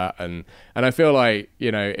do that, and I feel like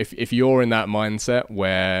if you're in that mindset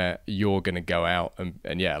where you're gonna go out and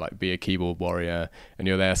like be a keyboard warrior and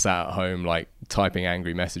you're there sat at home like typing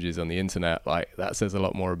angry messages on the internet, like that says a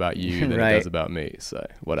lot more about you than right. It does about me. So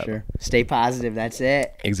whatever. Sure. Stay positive. That's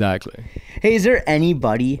it. Exactly. Hey, is there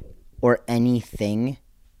anybody or anything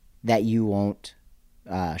that you won't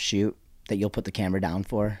shoot, that you'll put the camera down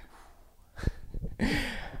for?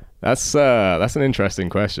 That's an interesting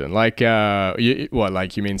question. Like, you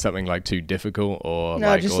mean something like too difficult, or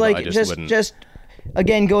no? Just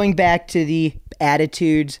again, going back to the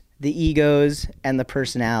attitudes, the egos, and the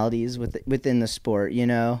personalities within the sport.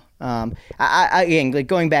 I again, like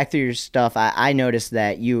going back through your stuff, I noticed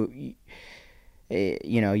that you're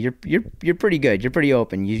pretty good. You're pretty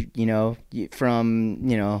open.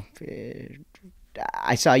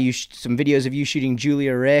 I saw some videos of you shooting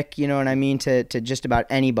Julia Rick, you know what I mean, to just about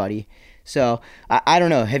anybody. So I don't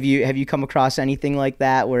know. Have you come across anything like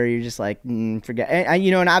that where you're just like, forget?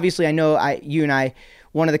 And obviously I know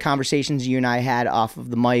one of the conversations you and I had off of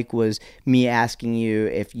the mic was me asking you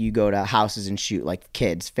if you go to houses and shoot like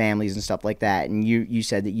kids, families, and stuff like that. And you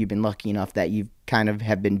said that you've been lucky enough that you've kind of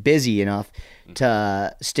have been busy enough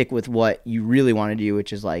to stick with what you really want to do,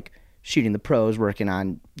 which is like shooting the pros, working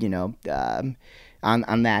on,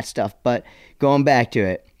 on that stuff. But going back to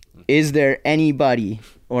it, is there anybody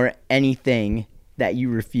or anything that you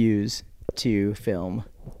refuse to film?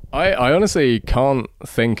 I honestly can't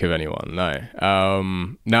think of anyone. No.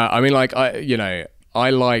 No, I mean, like, I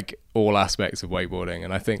like all aspects of wakeboarding,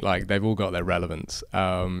 and I think like they've all got their relevance.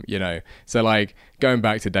 So like going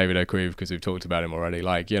back to David O'Queeve, because we've talked about him already,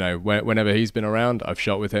 like, whenever he's been around, I've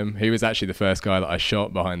shot with him. He was actually the first guy that I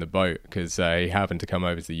shot behind the boat, because he happened to come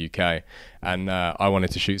over to the UK, and I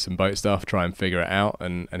wanted to shoot some boat stuff, try and figure it out,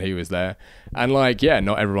 and he was there. And like, yeah,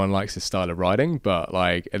 not everyone likes his style of riding, but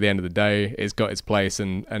like at the end of the day, it's got its place,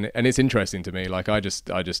 and it's interesting to me. Like I just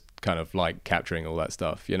kind of like capturing all that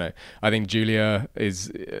stuff. I think Julia is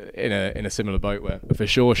in a similar boat where for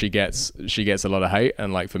sure she gets a lot of hate,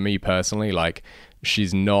 and like for me personally, like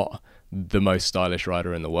she's not the most stylish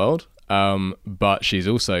rider in the world, but she's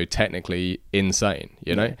also technically insane,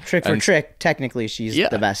 trick for trick, technically she's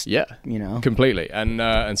the best, completely.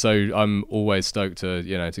 And so I'm always stoked to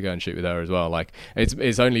to go and shoot with her as well. Like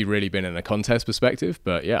it's only really been in a contest perspective,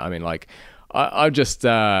 but yeah, I mean, like I just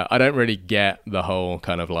I don't really get the whole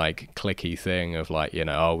kind of like cliquey thing of like,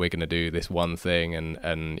 oh, we're gonna do this one thing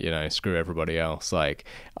and screw everybody else. Like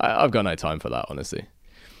I've got no time for that, honestly.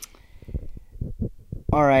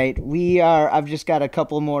 All right, I've just got a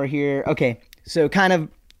couple more here. Okay, so kind of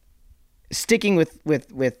sticking with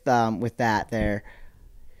that there.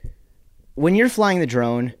 When you're flying the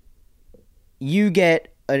drone, you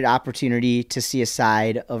get an opportunity to see a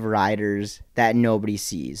side of riders that nobody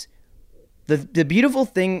sees. The beautiful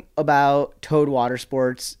thing about towed water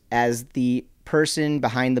sports as the person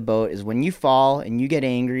behind the boat is when you fall and you get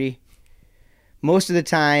angry, most of the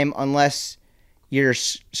time, unless you're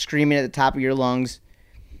screaming at the top of your lungs,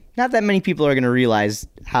 not that many people are going to realize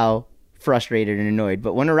how frustrated and annoyed.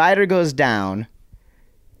 But when a rider goes down,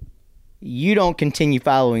 you don't continue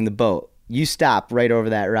following the boat. You stop right over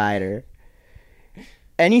that rider.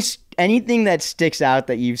 Anything that sticks out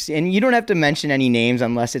that you've seen, and you don't have to mention any names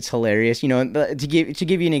unless it's hilarious. You know, to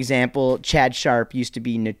give you an example, Chad Sharp used to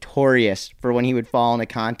be notorious for when he would fall in a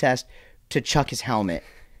contest to chuck his helmet,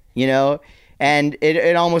 you know, and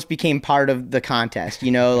it almost became part of the contest.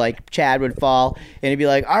 You know, like Chad would fall and it'd be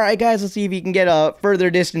like, all right, guys, let's see if he can get a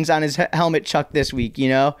further distance on his helmet chuck this week, you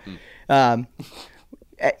know.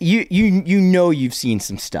 You know you've seen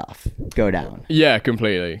some stuff go down. Yeah,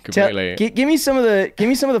 completely. Give me some of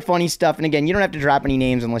the funny stuff. And again, you don't have to drop any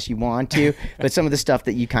names unless you want to, but some of the stuff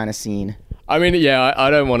that you kind of seen. I mean, yeah,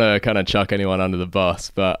 I don't want to kind of chuck anyone under the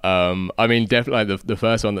bus, but I mean, definitely the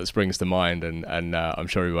first one that springs to mind, and I'm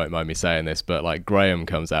sure he won't mind me saying this, but like Graham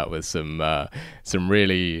comes out with some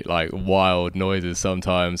really like wild noises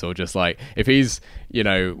sometimes, or just like if he's, you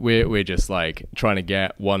know, we're just like trying to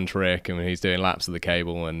get one trick and he's doing laps of the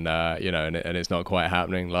cable and you know, and it's not quite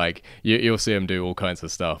happening. Like you'll see him do all kinds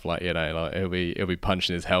of stuff, like, you know, like he'll be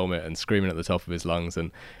punching his helmet and screaming at the top of his lungs,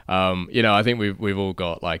 and you know, I think we've all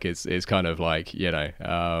got like it's kind of like, you know,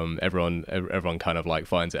 everyone kind of like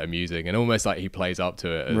finds it amusing and almost like he plays up to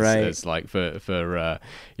it as like for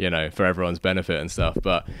you know, for everyone's benefit and stuff.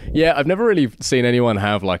 But yeah, I've never really seen anyone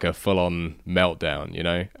have like a full-on meltdown, you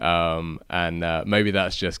know, and maybe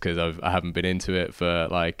that's just because I haven't been into it for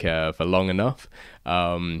long enough.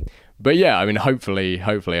 But yeah, I mean, hopefully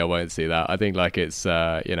I won't see that. I think like it's,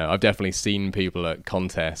 you know, I've definitely seen people at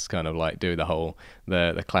contests kind of like do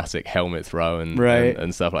the classic helmet throw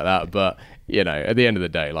and stuff like that. But, you know, at the end of the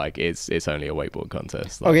day, like it's only a wakeboard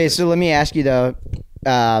contest. Like, okay, so let me ask you though,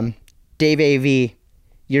 Dave AV,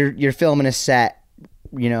 you're filming a set,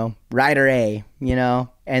 you know, Rider A, you know,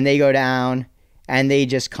 and they go down and they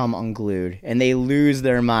just come unglued and they lose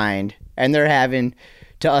their mind and they're having,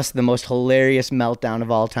 to us, the most hilarious meltdown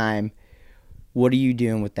of all time. What are you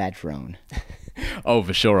doing with that drone? Oh,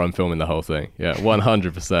 for sure, I'm filming the whole thing. Yeah,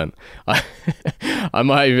 100%. I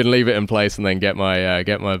might even leave it in place and then get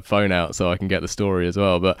my phone out so I can get the story as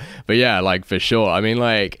well. But yeah, like for sure. I mean,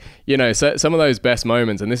 like, you know, so some of those best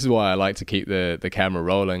moments, and this is why I like to keep the camera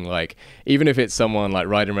rolling. Like, even if it's someone like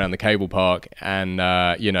riding around the cable park and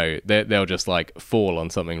you know, they'll just like fall on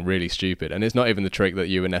something really stupid, and it's not even the trick that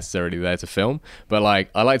you were necessarily there to film. But like,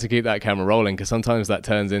 I like to keep that camera rolling because sometimes that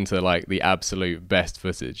turns into like the absolute best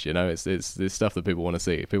footage. You know, it's stuff that people want to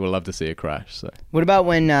see. People love to see a crash. So what about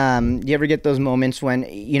when you ever get those moments when,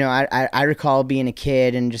 you know, I recall being a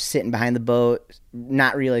kid and just sitting behind the boat,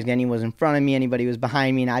 not realizing anyone was in front of me, anybody was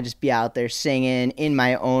behind me, and I'd just be out there singing in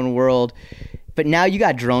my own world. But now you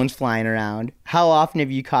got drones flying around. How often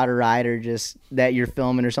have you caught a rider just that you're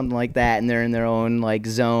filming or something like that, and they're in their own like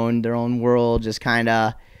zone, their own world, just kind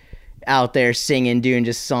of out there singing, doing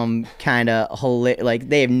just some kind of like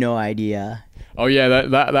they have no idea? Oh yeah,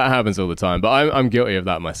 that happens all the time. But I'm guilty of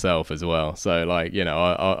that myself as well. So like, you know,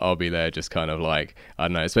 I'll be there just kind of like, I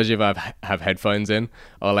don't know, especially if I have headphones in,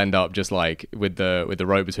 I'll end up just like with the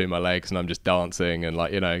rope between my legs and I'm just dancing and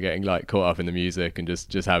like, you know, getting like caught up in the music and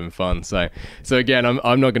just having fun. So again,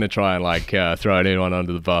 I'm not going to try and like throw anyone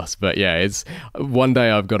under the bus. But yeah, it's one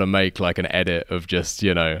day I've got to make like an edit of just,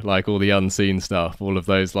 you know, like all the unseen stuff, all of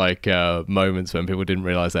those like moments when people didn't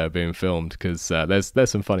realize they were being filmed, because there's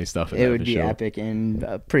some funny stuff in there. It would be sure. Epic, and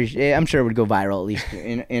I'm sure it would go viral, at least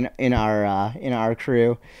in our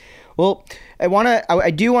crew. Well, one of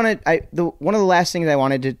the last things I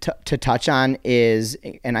wanted to touch on is,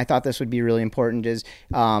 and I thought this would be really important, is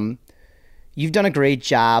you've done a great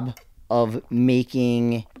job of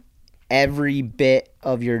making every bit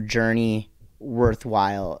of your journey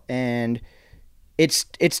worthwhile, and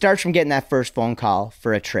it starts from getting that first phone call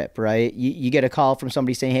for a trip, right? You get a call from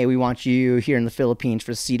somebody saying, hey, we want you here in the Philippines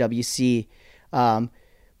for CWC.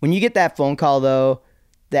 When you get that phone call, though,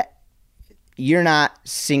 that you're not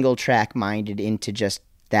single track minded into just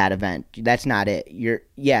that event. That's not it.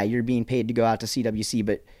 You're being paid to go out to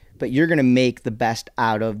CWC, but you're going to make the best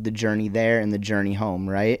out of the journey there and the journey home,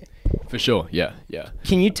 right? For sure. Yeah.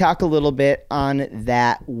 Can you talk a little bit on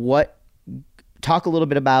that? Talk a little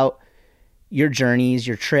bit about your journeys,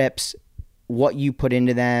 your trips, what you put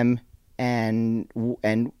into them, and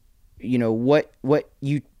you know what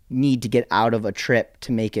you need to get out of a trip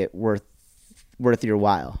to make it worth your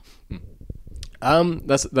while.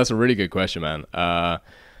 That's a really good question, man.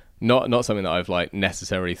 Not something that I've like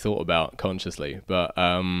necessarily thought about consciously, but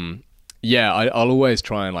yeah, I'll always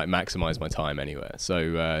try and like maximize my time anywhere. So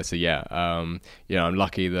yeah, I'm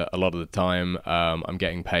lucky that a lot of the time I'm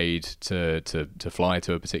getting paid to fly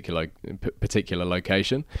to a particular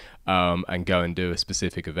location and go and do a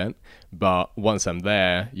specific event. But once I'm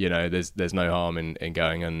there, there's no harm in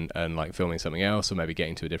going and like filming something else, or maybe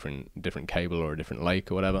getting to a different cable or a different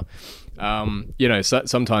lake or whatever.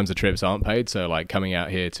 Sometimes the trips aren't paid. So like coming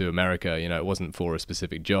out here to America, it wasn't for a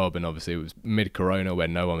specific job, and obviously it was mid-corona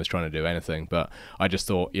when no one was trying to do anything. But I just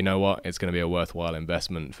thought, you know what, it's going to be a worthwhile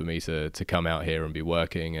investment for me to come out here and be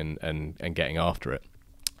working and getting after it.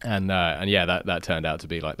 And yeah, that turned out to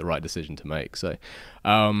be like the right decision to make. So,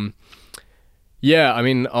 yeah, I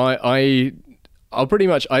mean, I'll pretty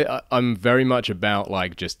much, I'm very much about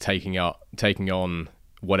like just taking on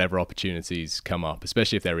whatever opportunities come up,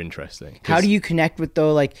 especially if they're interesting. How do you connect with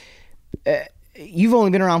though? Like, you've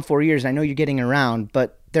only been around 4 years. I know you're getting around,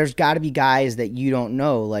 but there's got to be guys that you don't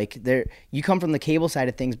know. Like you come from the cable side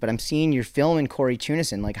of things, but I'm seeing you're filming Corey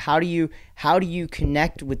Tunison. Like, how do you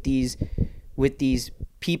connect with these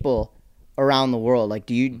people around the world? Like,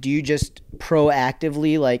 do you just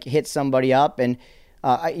proactively like hit somebody up? And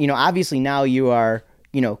obviously now you are,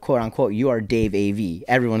 quote unquote, you are Dave AV.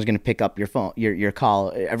 Everyone's going to pick up your phone, your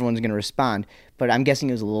call. Everyone's going to respond. But I'm guessing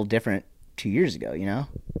it was a little different 2 years ago,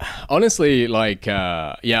 Honestly, like,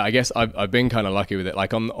 yeah, I guess I've been kind of lucky with it.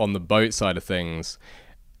 Like on the boat side of things,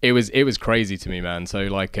 it was crazy to me, man. So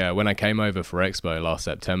like when I came over for Expo last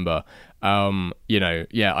September,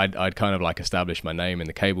 yeah, I'd kind of like established my name in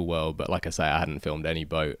the cable world, but like I say, I hadn't filmed any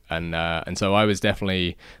boat, and so I was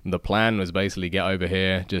definitely, the plan was basically get over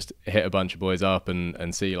here, just hit a bunch of boys up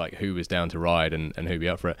and see like who was down to ride and who'd be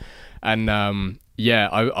up for it, and yeah,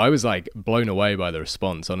 I was like blown away by the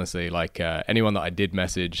response, honestly. Like anyone that I did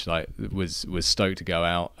message like was stoked to go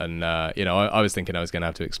out, and I was thinking I was going to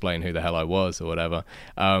have to explain who the hell I was or whatever,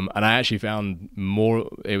 and I actually found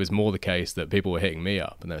it was more the case that people were hitting me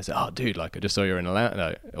up and they would say, oh dude, like I just saw you're in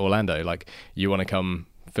Orlando, like you want to come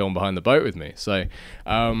film behind the boat with me. So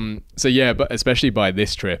yeah, but especially by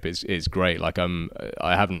this trip is great. Like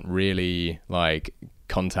I haven't really like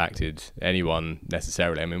contacted anyone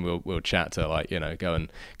necessarily. I mean, we'll chat to like go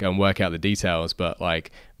and work out the details, but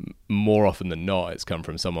like more often than not, it's come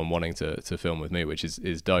from someone wanting to film with me, which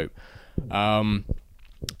is dope.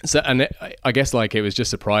 So, and I guess like it was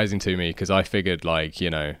just surprising to me because I figured like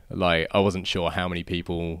I wasn't sure how many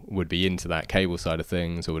people would be into that cable side of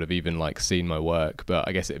things or would have even like seen my work, but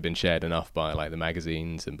I guess it had been shared enough by like the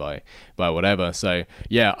magazines and by whatever. So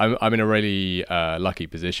yeah, I'm in a really lucky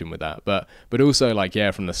position with that. But also like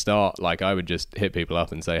yeah, from the start, like I would just hit people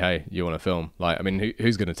up and say, hey, you want to film? Like I mean,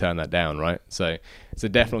 who's going to turn that down, right? So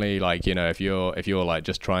definitely like if you're like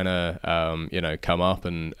just trying to come up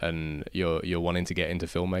and you're wanting to get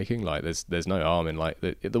into filmmaking, like there's no harm in like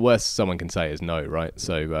the worst someone can say is no, right?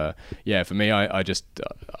 So yeah, for me, I've just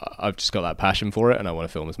got that passion for it, and I want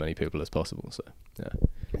to film as many people as possible. So yeah.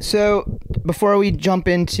 So before we jump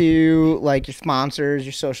into like your sponsors,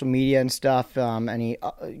 your social media and stuff, any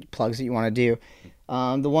plugs that you want to do,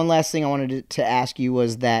 the one last thing I wanted to ask you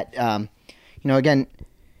was that again,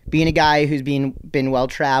 being a guy who's been well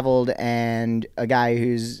traveled and a guy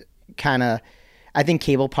who's kind of, I think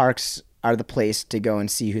cable parks are the place to go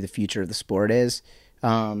and see who the future of the sport is.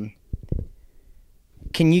 Can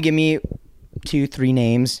you give me 2-3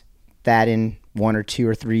 names that in 1 or 2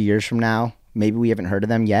 or 3 years from now, maybe we haven't heard of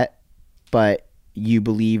them yet, but you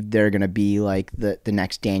believe they're going to be like the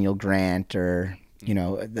next Daniel Grant or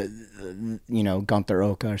Gunther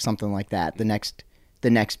Oka or something like that, the next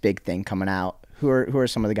big thing coming out? Who are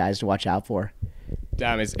some of the guys to watch out for?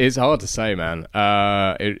 Damn, it's hard to say, man.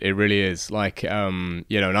 It really is. Like, and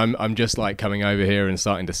I'm just like coming over here and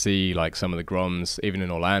starting to see like some of the Groms, even in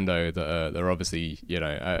Orlando, that they're obviously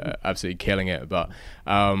absolutely killing it. But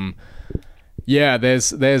yeah,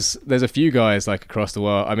 there's a few guys like across the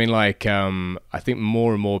world. I mean, like I think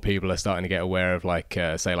more and more people are starting to get aware of like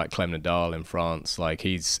say like Clem Nadal in France. Like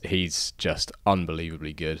he's just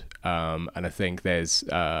unbelievably good. And I think there's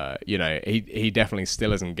he definitely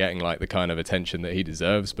still isn't getting like the kind of attention that he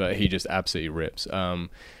deserves, but he just absolutely rips. And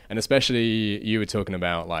especially you were talking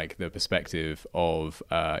about like the perspective of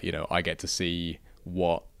I get to see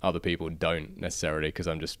what other people don't necessarily because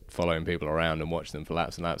I'm just following people around and watching them for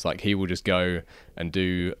laps and laps. Like he will just go and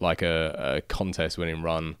do like a contest winning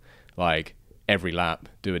run like every lap,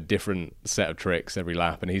 do a different set of tricks every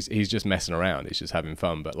lap, and he's just messing around, he's just having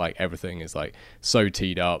fun, but like everything is like so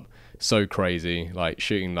teed up, so crazy, like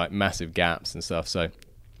shooting like massive gaps and stuff. So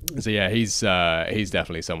So yeah, he's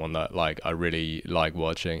definitely someone that like I really like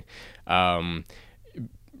watching.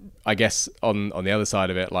 I guess on the other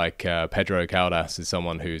side of it, like Pedro Caldas is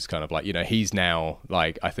someone who's kind of like, you know, he's now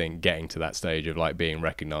like, I think, getting to that stage of like being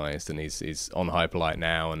recognized, and he's on Hyperlight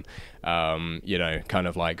now, and you know, kind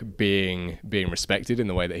of like being respected in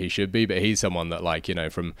the way that he should be. But he's someone that, like, you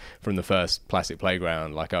know, from the first Plastic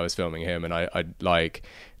Playground, like I was filming him, and I like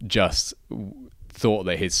just thought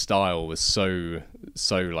that his style was so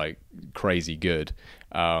like crazy good,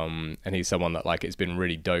 and he's someone that like it's been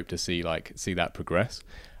really dope to see that progress.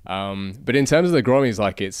 But in terms of the Grommies,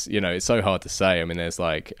 like it's, you know, it's so hard to say. I mean, there's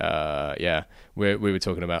like we were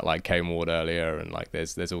talking about like Kane Ward earlier, and like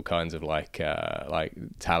there's all kinds of like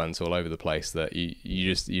talents all over the place that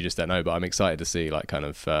you just don't know. But I'm excited to see like kind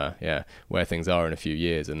of where things are in a few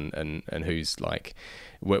years, and who's like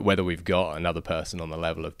whether we've got another person on the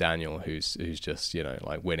level of Daniel who's just, you know,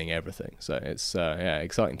 like winning everything. So it's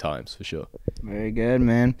exciting times for sure. Very good,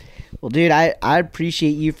 man. Well, dude, I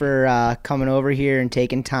appreciate you for coming over here and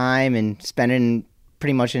taking time and spending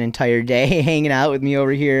pretty much an entire day hanging out with me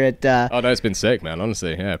over here at oh no, it's been sick, man,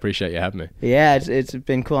 honestly. Yeah, I appreciate you having me. Yeah, it's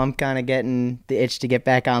been cool. I'm kind of getting the itch to get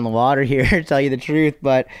back on the water here, to tell you the truth.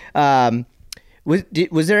 But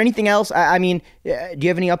was there anything else? I mean, do you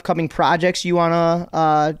have any upcoming projects you want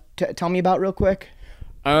to tell me about real quick?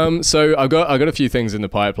 So I've got a few things in the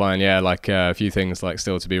pipeline. Yeah, like a few things like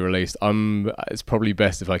still to be released. It's probably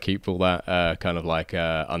best if I keep all that kind of like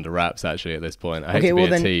under wraps actually at this point. I hate to be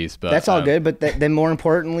a tease, but that's all good. But then more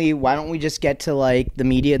importantly, why don't we just get to like the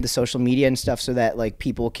media, the social media and stuff, so that like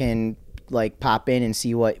people can like pop in and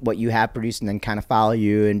see what you have produced, and then kind of follow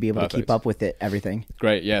you and be able to keep up with everything.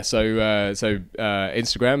 Great. Yeah. So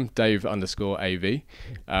Instagram, Dave_AV,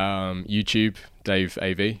 YouTube, Dave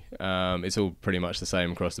AV. It's all pretty much the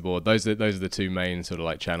same across the board. Those are the two main sort of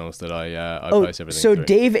like channels that I post everything so through.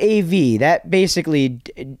 Dave AV, that basically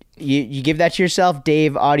you give that to yourself,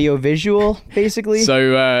 Dave Audio Visual, basically.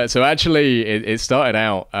 So actually it started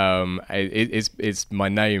out it's my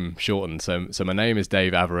name shortened. So my name is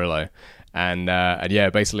Dave Avarillo. And yeah,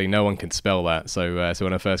 basically no one can spell that. So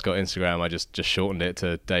when I first got Instagram, I just shortened it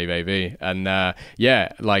to Dave AV. And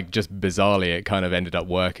yeah, like just bizarrely, it kind of ended up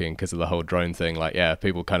working because of the whole drone thing. Like, yeah,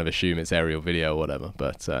 people kind of assume it's aerial video or whatever.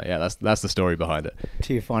 But yeah, that's the story behind it.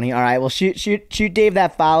 Too funny. All right, well, shoot Dave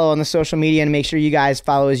that follow on the social media, and make sure you guys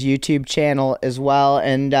follow his YouTube channel as well.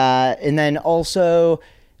 And then also,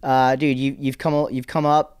 dude, you've come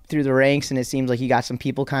up through the ranks, and it seems like you got some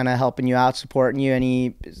people kind of helping you out, supporting you.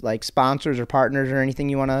 Any like sponsors or partners or anything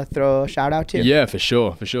you want to throw a shout out to? Yeah, for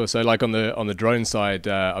sure. So like on the drone side,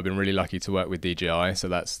 I've been really lucky to work with DJI. So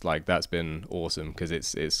that's been awesome, because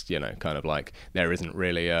it's you know, kind of like there isn't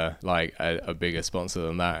really a bigger sponsor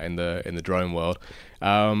than that in the drone world.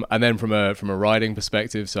 And then from a riding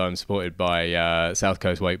perspective, so I'm supported by South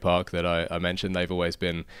Coast Wake Park that I mentioned. They've always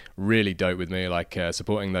been really dope with me, like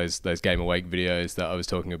supporting those Game Awake videos that I was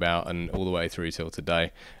talking about, and all the way through till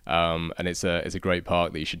today. And it's a great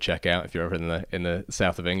park that you should check out if you're ever in the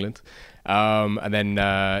south of England. And then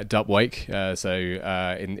Dup Wake, so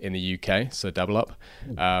in the UK, so Double Up,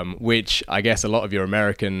 which I guess a lot of your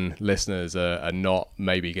American listeners are not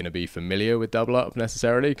maybe going to be familiar with Double Up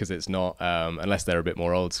necessarily, because it's not, unless they're a bit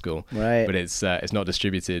more old school. Right. But it's not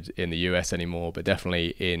distributed in the US anymore, but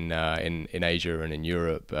definitely in Asia and in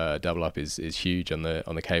Europe. Double Up is huge on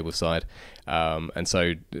the cable side. And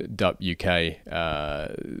so Dup UK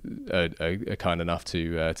are kind enough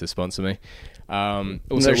to sponsor me.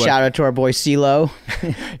 Also shout out to our boy CeeLo.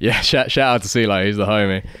 Yeah, shout out to CeeLo, he's the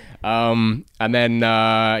homie. And then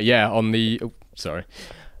on the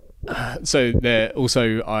so there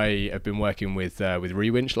also, I have been working with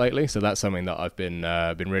Rewinch lately, so that's something that I've been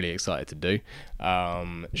really excited to do.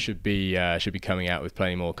 Should be coming out with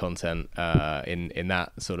plenty more content in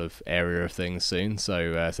that sort of area of things soon.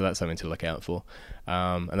 So that's something to look out for.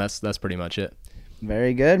 And that's pretty much it.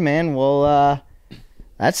 Very good, man. Well,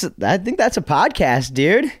 I think that's a podcast,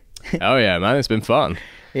 dude. Oh yeah, man, it's been fun.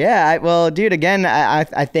 Yeah, well, dude, again, I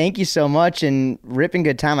thank you so much, and ripping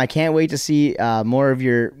good time. I can't wait to see more of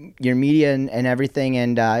your media and everything,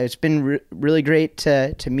 and it's been really great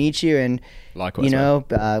to meet you, and likewise,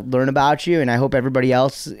 learn about you, and I hope everybody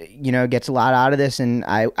else gets a lot out of this, and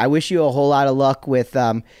I wish you a whole lot of luck with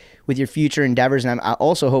with your future endeavors. And I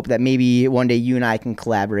also hope that maybe one day you and I can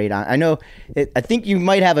collaborate on. I think you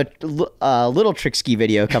might have a little trick ski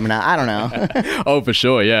video coming out. I don't know. Oh, for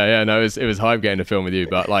sure. Yeah. No, it was hype getting to film with you,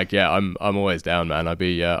 but like, yeah, I'm always down, man. I'd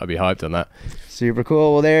be hyped on that. Super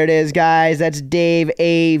cool. Well, there it is, guys. That's Dave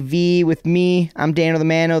A.V. with me. I'm Daniel the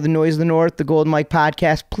Mano, the Noise of the North, the Golden Mike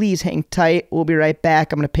Podcast. Please hang tight. We'll be right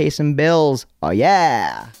back. I'm going to pay some bills. Oh,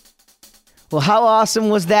 yeah. Well, how awesome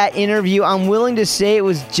was that interview? I'm willing to say it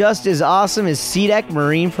was just as awesome as SeaDeck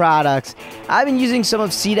Marine Products. I've been using some of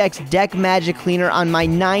SeaDeck's Deck Magic Cleaner on my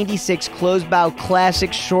 96 Closed Bow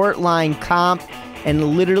Classic Short Line Comp,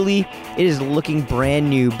 and literally, it is looking brand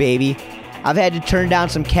new, baby. I've had to turn down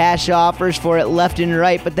some cash offers for it left and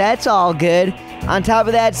right, but that's all good. On top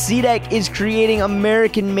of that, SeaDeck is creating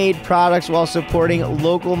American-made products while supporting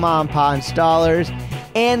local mom-and-pop installers.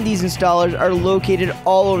 And these installers are located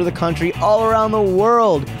all over the country, all around the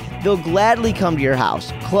world. They'll gladly come to your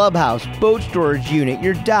house, clubhouse, boat storage unit,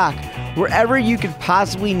 your dock, wherever you could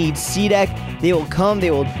possibly need SeaDeck. They will come,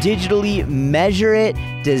 they will digitally measure it,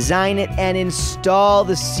 design it, and install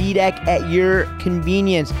the SeaDeck at your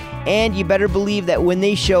convenience. And you better believe that when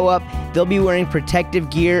they show up, they'll be wearing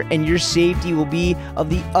protective gear and your safety will be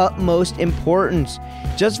of the utmost importance.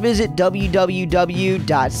 Just visit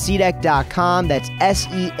www.seadeck.com, that's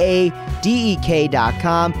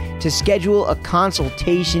SEADEK.com, to schedule a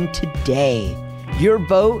consultation today. Your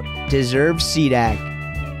boat deserves SeaDeck.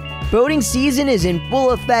 Boating season is in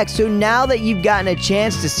full effect, so now that you've gotten a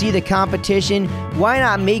chance to see the competition, why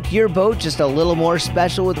not make your boat just a little more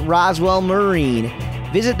special with Roswell Marine?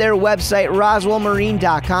 Visit their website,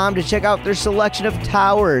 roswellmarine.com, to check out their selection of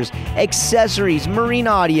towers, accessories, marine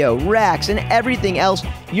audio, racks, and everything else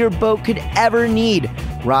your boat could ever need.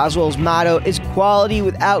 Roswell's motto is quality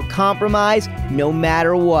without compromise, no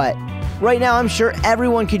matter what. Right now, I'm sure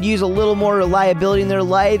everyone could use a little more reliability in their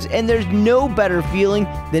lives, and there's no better feeling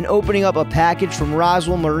than opening up a package from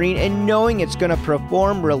Roswell Marine and knowing it's going to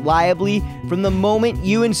perform reliably from the moment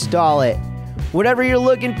you install it. Whatever you're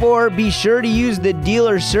looking for, be sure to use the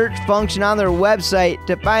dealer search function on their website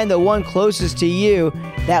to find the one closest to you.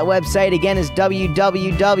 That website again is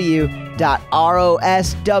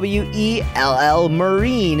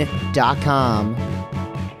www.roswellmarine.com.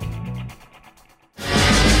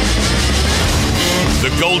 The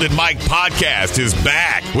Golden Mike Podcast is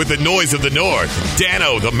back with the Noise of the North,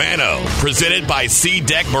 Dano the Mano, presented by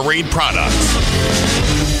SeaDeck Marine Products.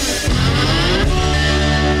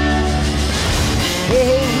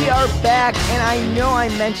 Hey, we are back, and I know I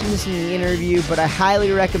mentioned this in the interview, but I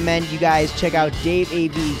highly recommend you guys check out Dave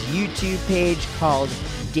AV's YouTube page called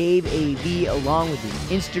Dave AV, along with his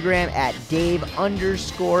Instagram at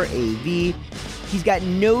Dave_AV. He's got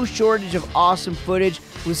no shortage of awesome footage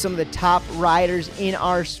with some of the top riders in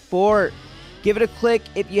our sport. Give it a click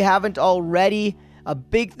if you haven't already. A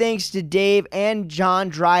big thanks to Dave and John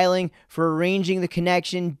Dreiling for arranging the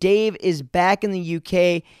connection. Dave is back in the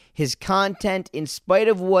UK. His content, in spite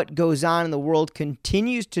of what goes on in the world,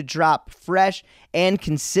 continues to drop fresh and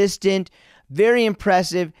consistent. Very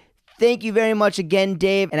impressive. Thank you very much again,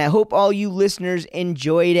 Dave, and I hope all you listeners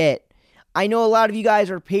enjoyed it. I know a lot of you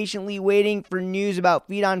guys are patiently waiting for news about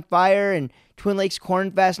Feet on Fire and Twin Lakes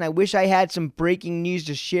Corn Fest, and I wish I had some breaking news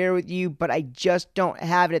to share with you, but I just don't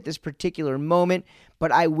have it at this particular moment,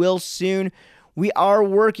 but I will soon. We are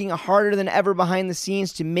working harder than ever behind the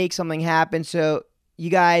scenes to make something happen, so you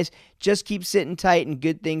guys just keep sitting tight and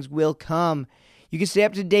good things will come. You can stay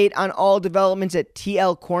up to date on all developments at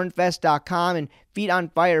tlcornfest.com and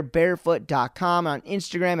feetonfirebarefoot.com, on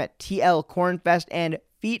Instagram at tlcornfest and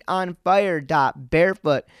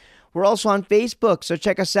feetonfire.barefoot. We're also on Facebook, so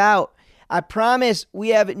check us out. I promise we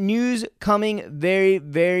have news coming very,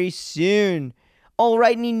 very soon. All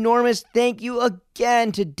right, an enormous thank you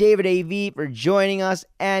again to David AV for joining us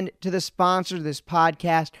and to the sponsors of this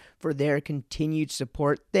podcast for their continued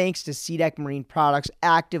support. Thanks to SeaDeck Marine Products,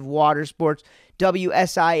 Active Water Sports,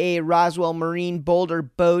 WSIA, Roswell Marine, Boulder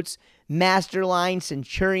Boats, Masterline,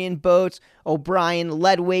 Centurion Boats, O'Brien,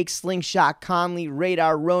 Leadwake, Slingshot, Conley,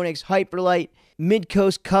 Radar, Ronix, Hyperlight,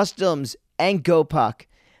 Midcoast Customs, and GoPuck.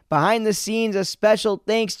 Behind the scenes, a special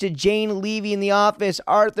thanks to Jane Levy in the office,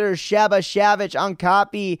 Arthur Shabashavich on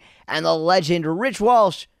copy, and the legend Rich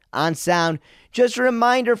Walsh on sound. Just a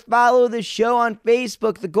reminder, follow the show on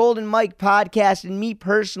Facebook, The Golden Mike Podcast, and me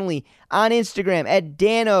personally on Instagram at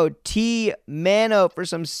Dano T Mano for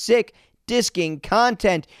some sick disking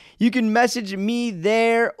content. You can message me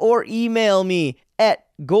there or email me at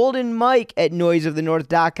Golden Mike at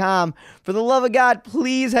noiseofthenorth.com. For the love of God,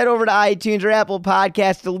 please head over to iTunes or Apple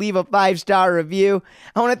Podcasts to leave a 5-star review.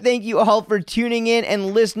 I want to thank you all for tuning in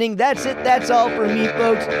and listening. That's it. That's all for me,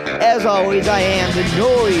 folks. As always, I am the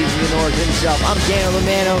noise of the North himself. I'm Daniel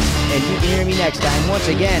Romano, and you can hear me next time once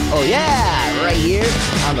again. Oh, yeah, right here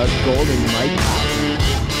on the Golden Mike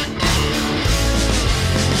Podcast.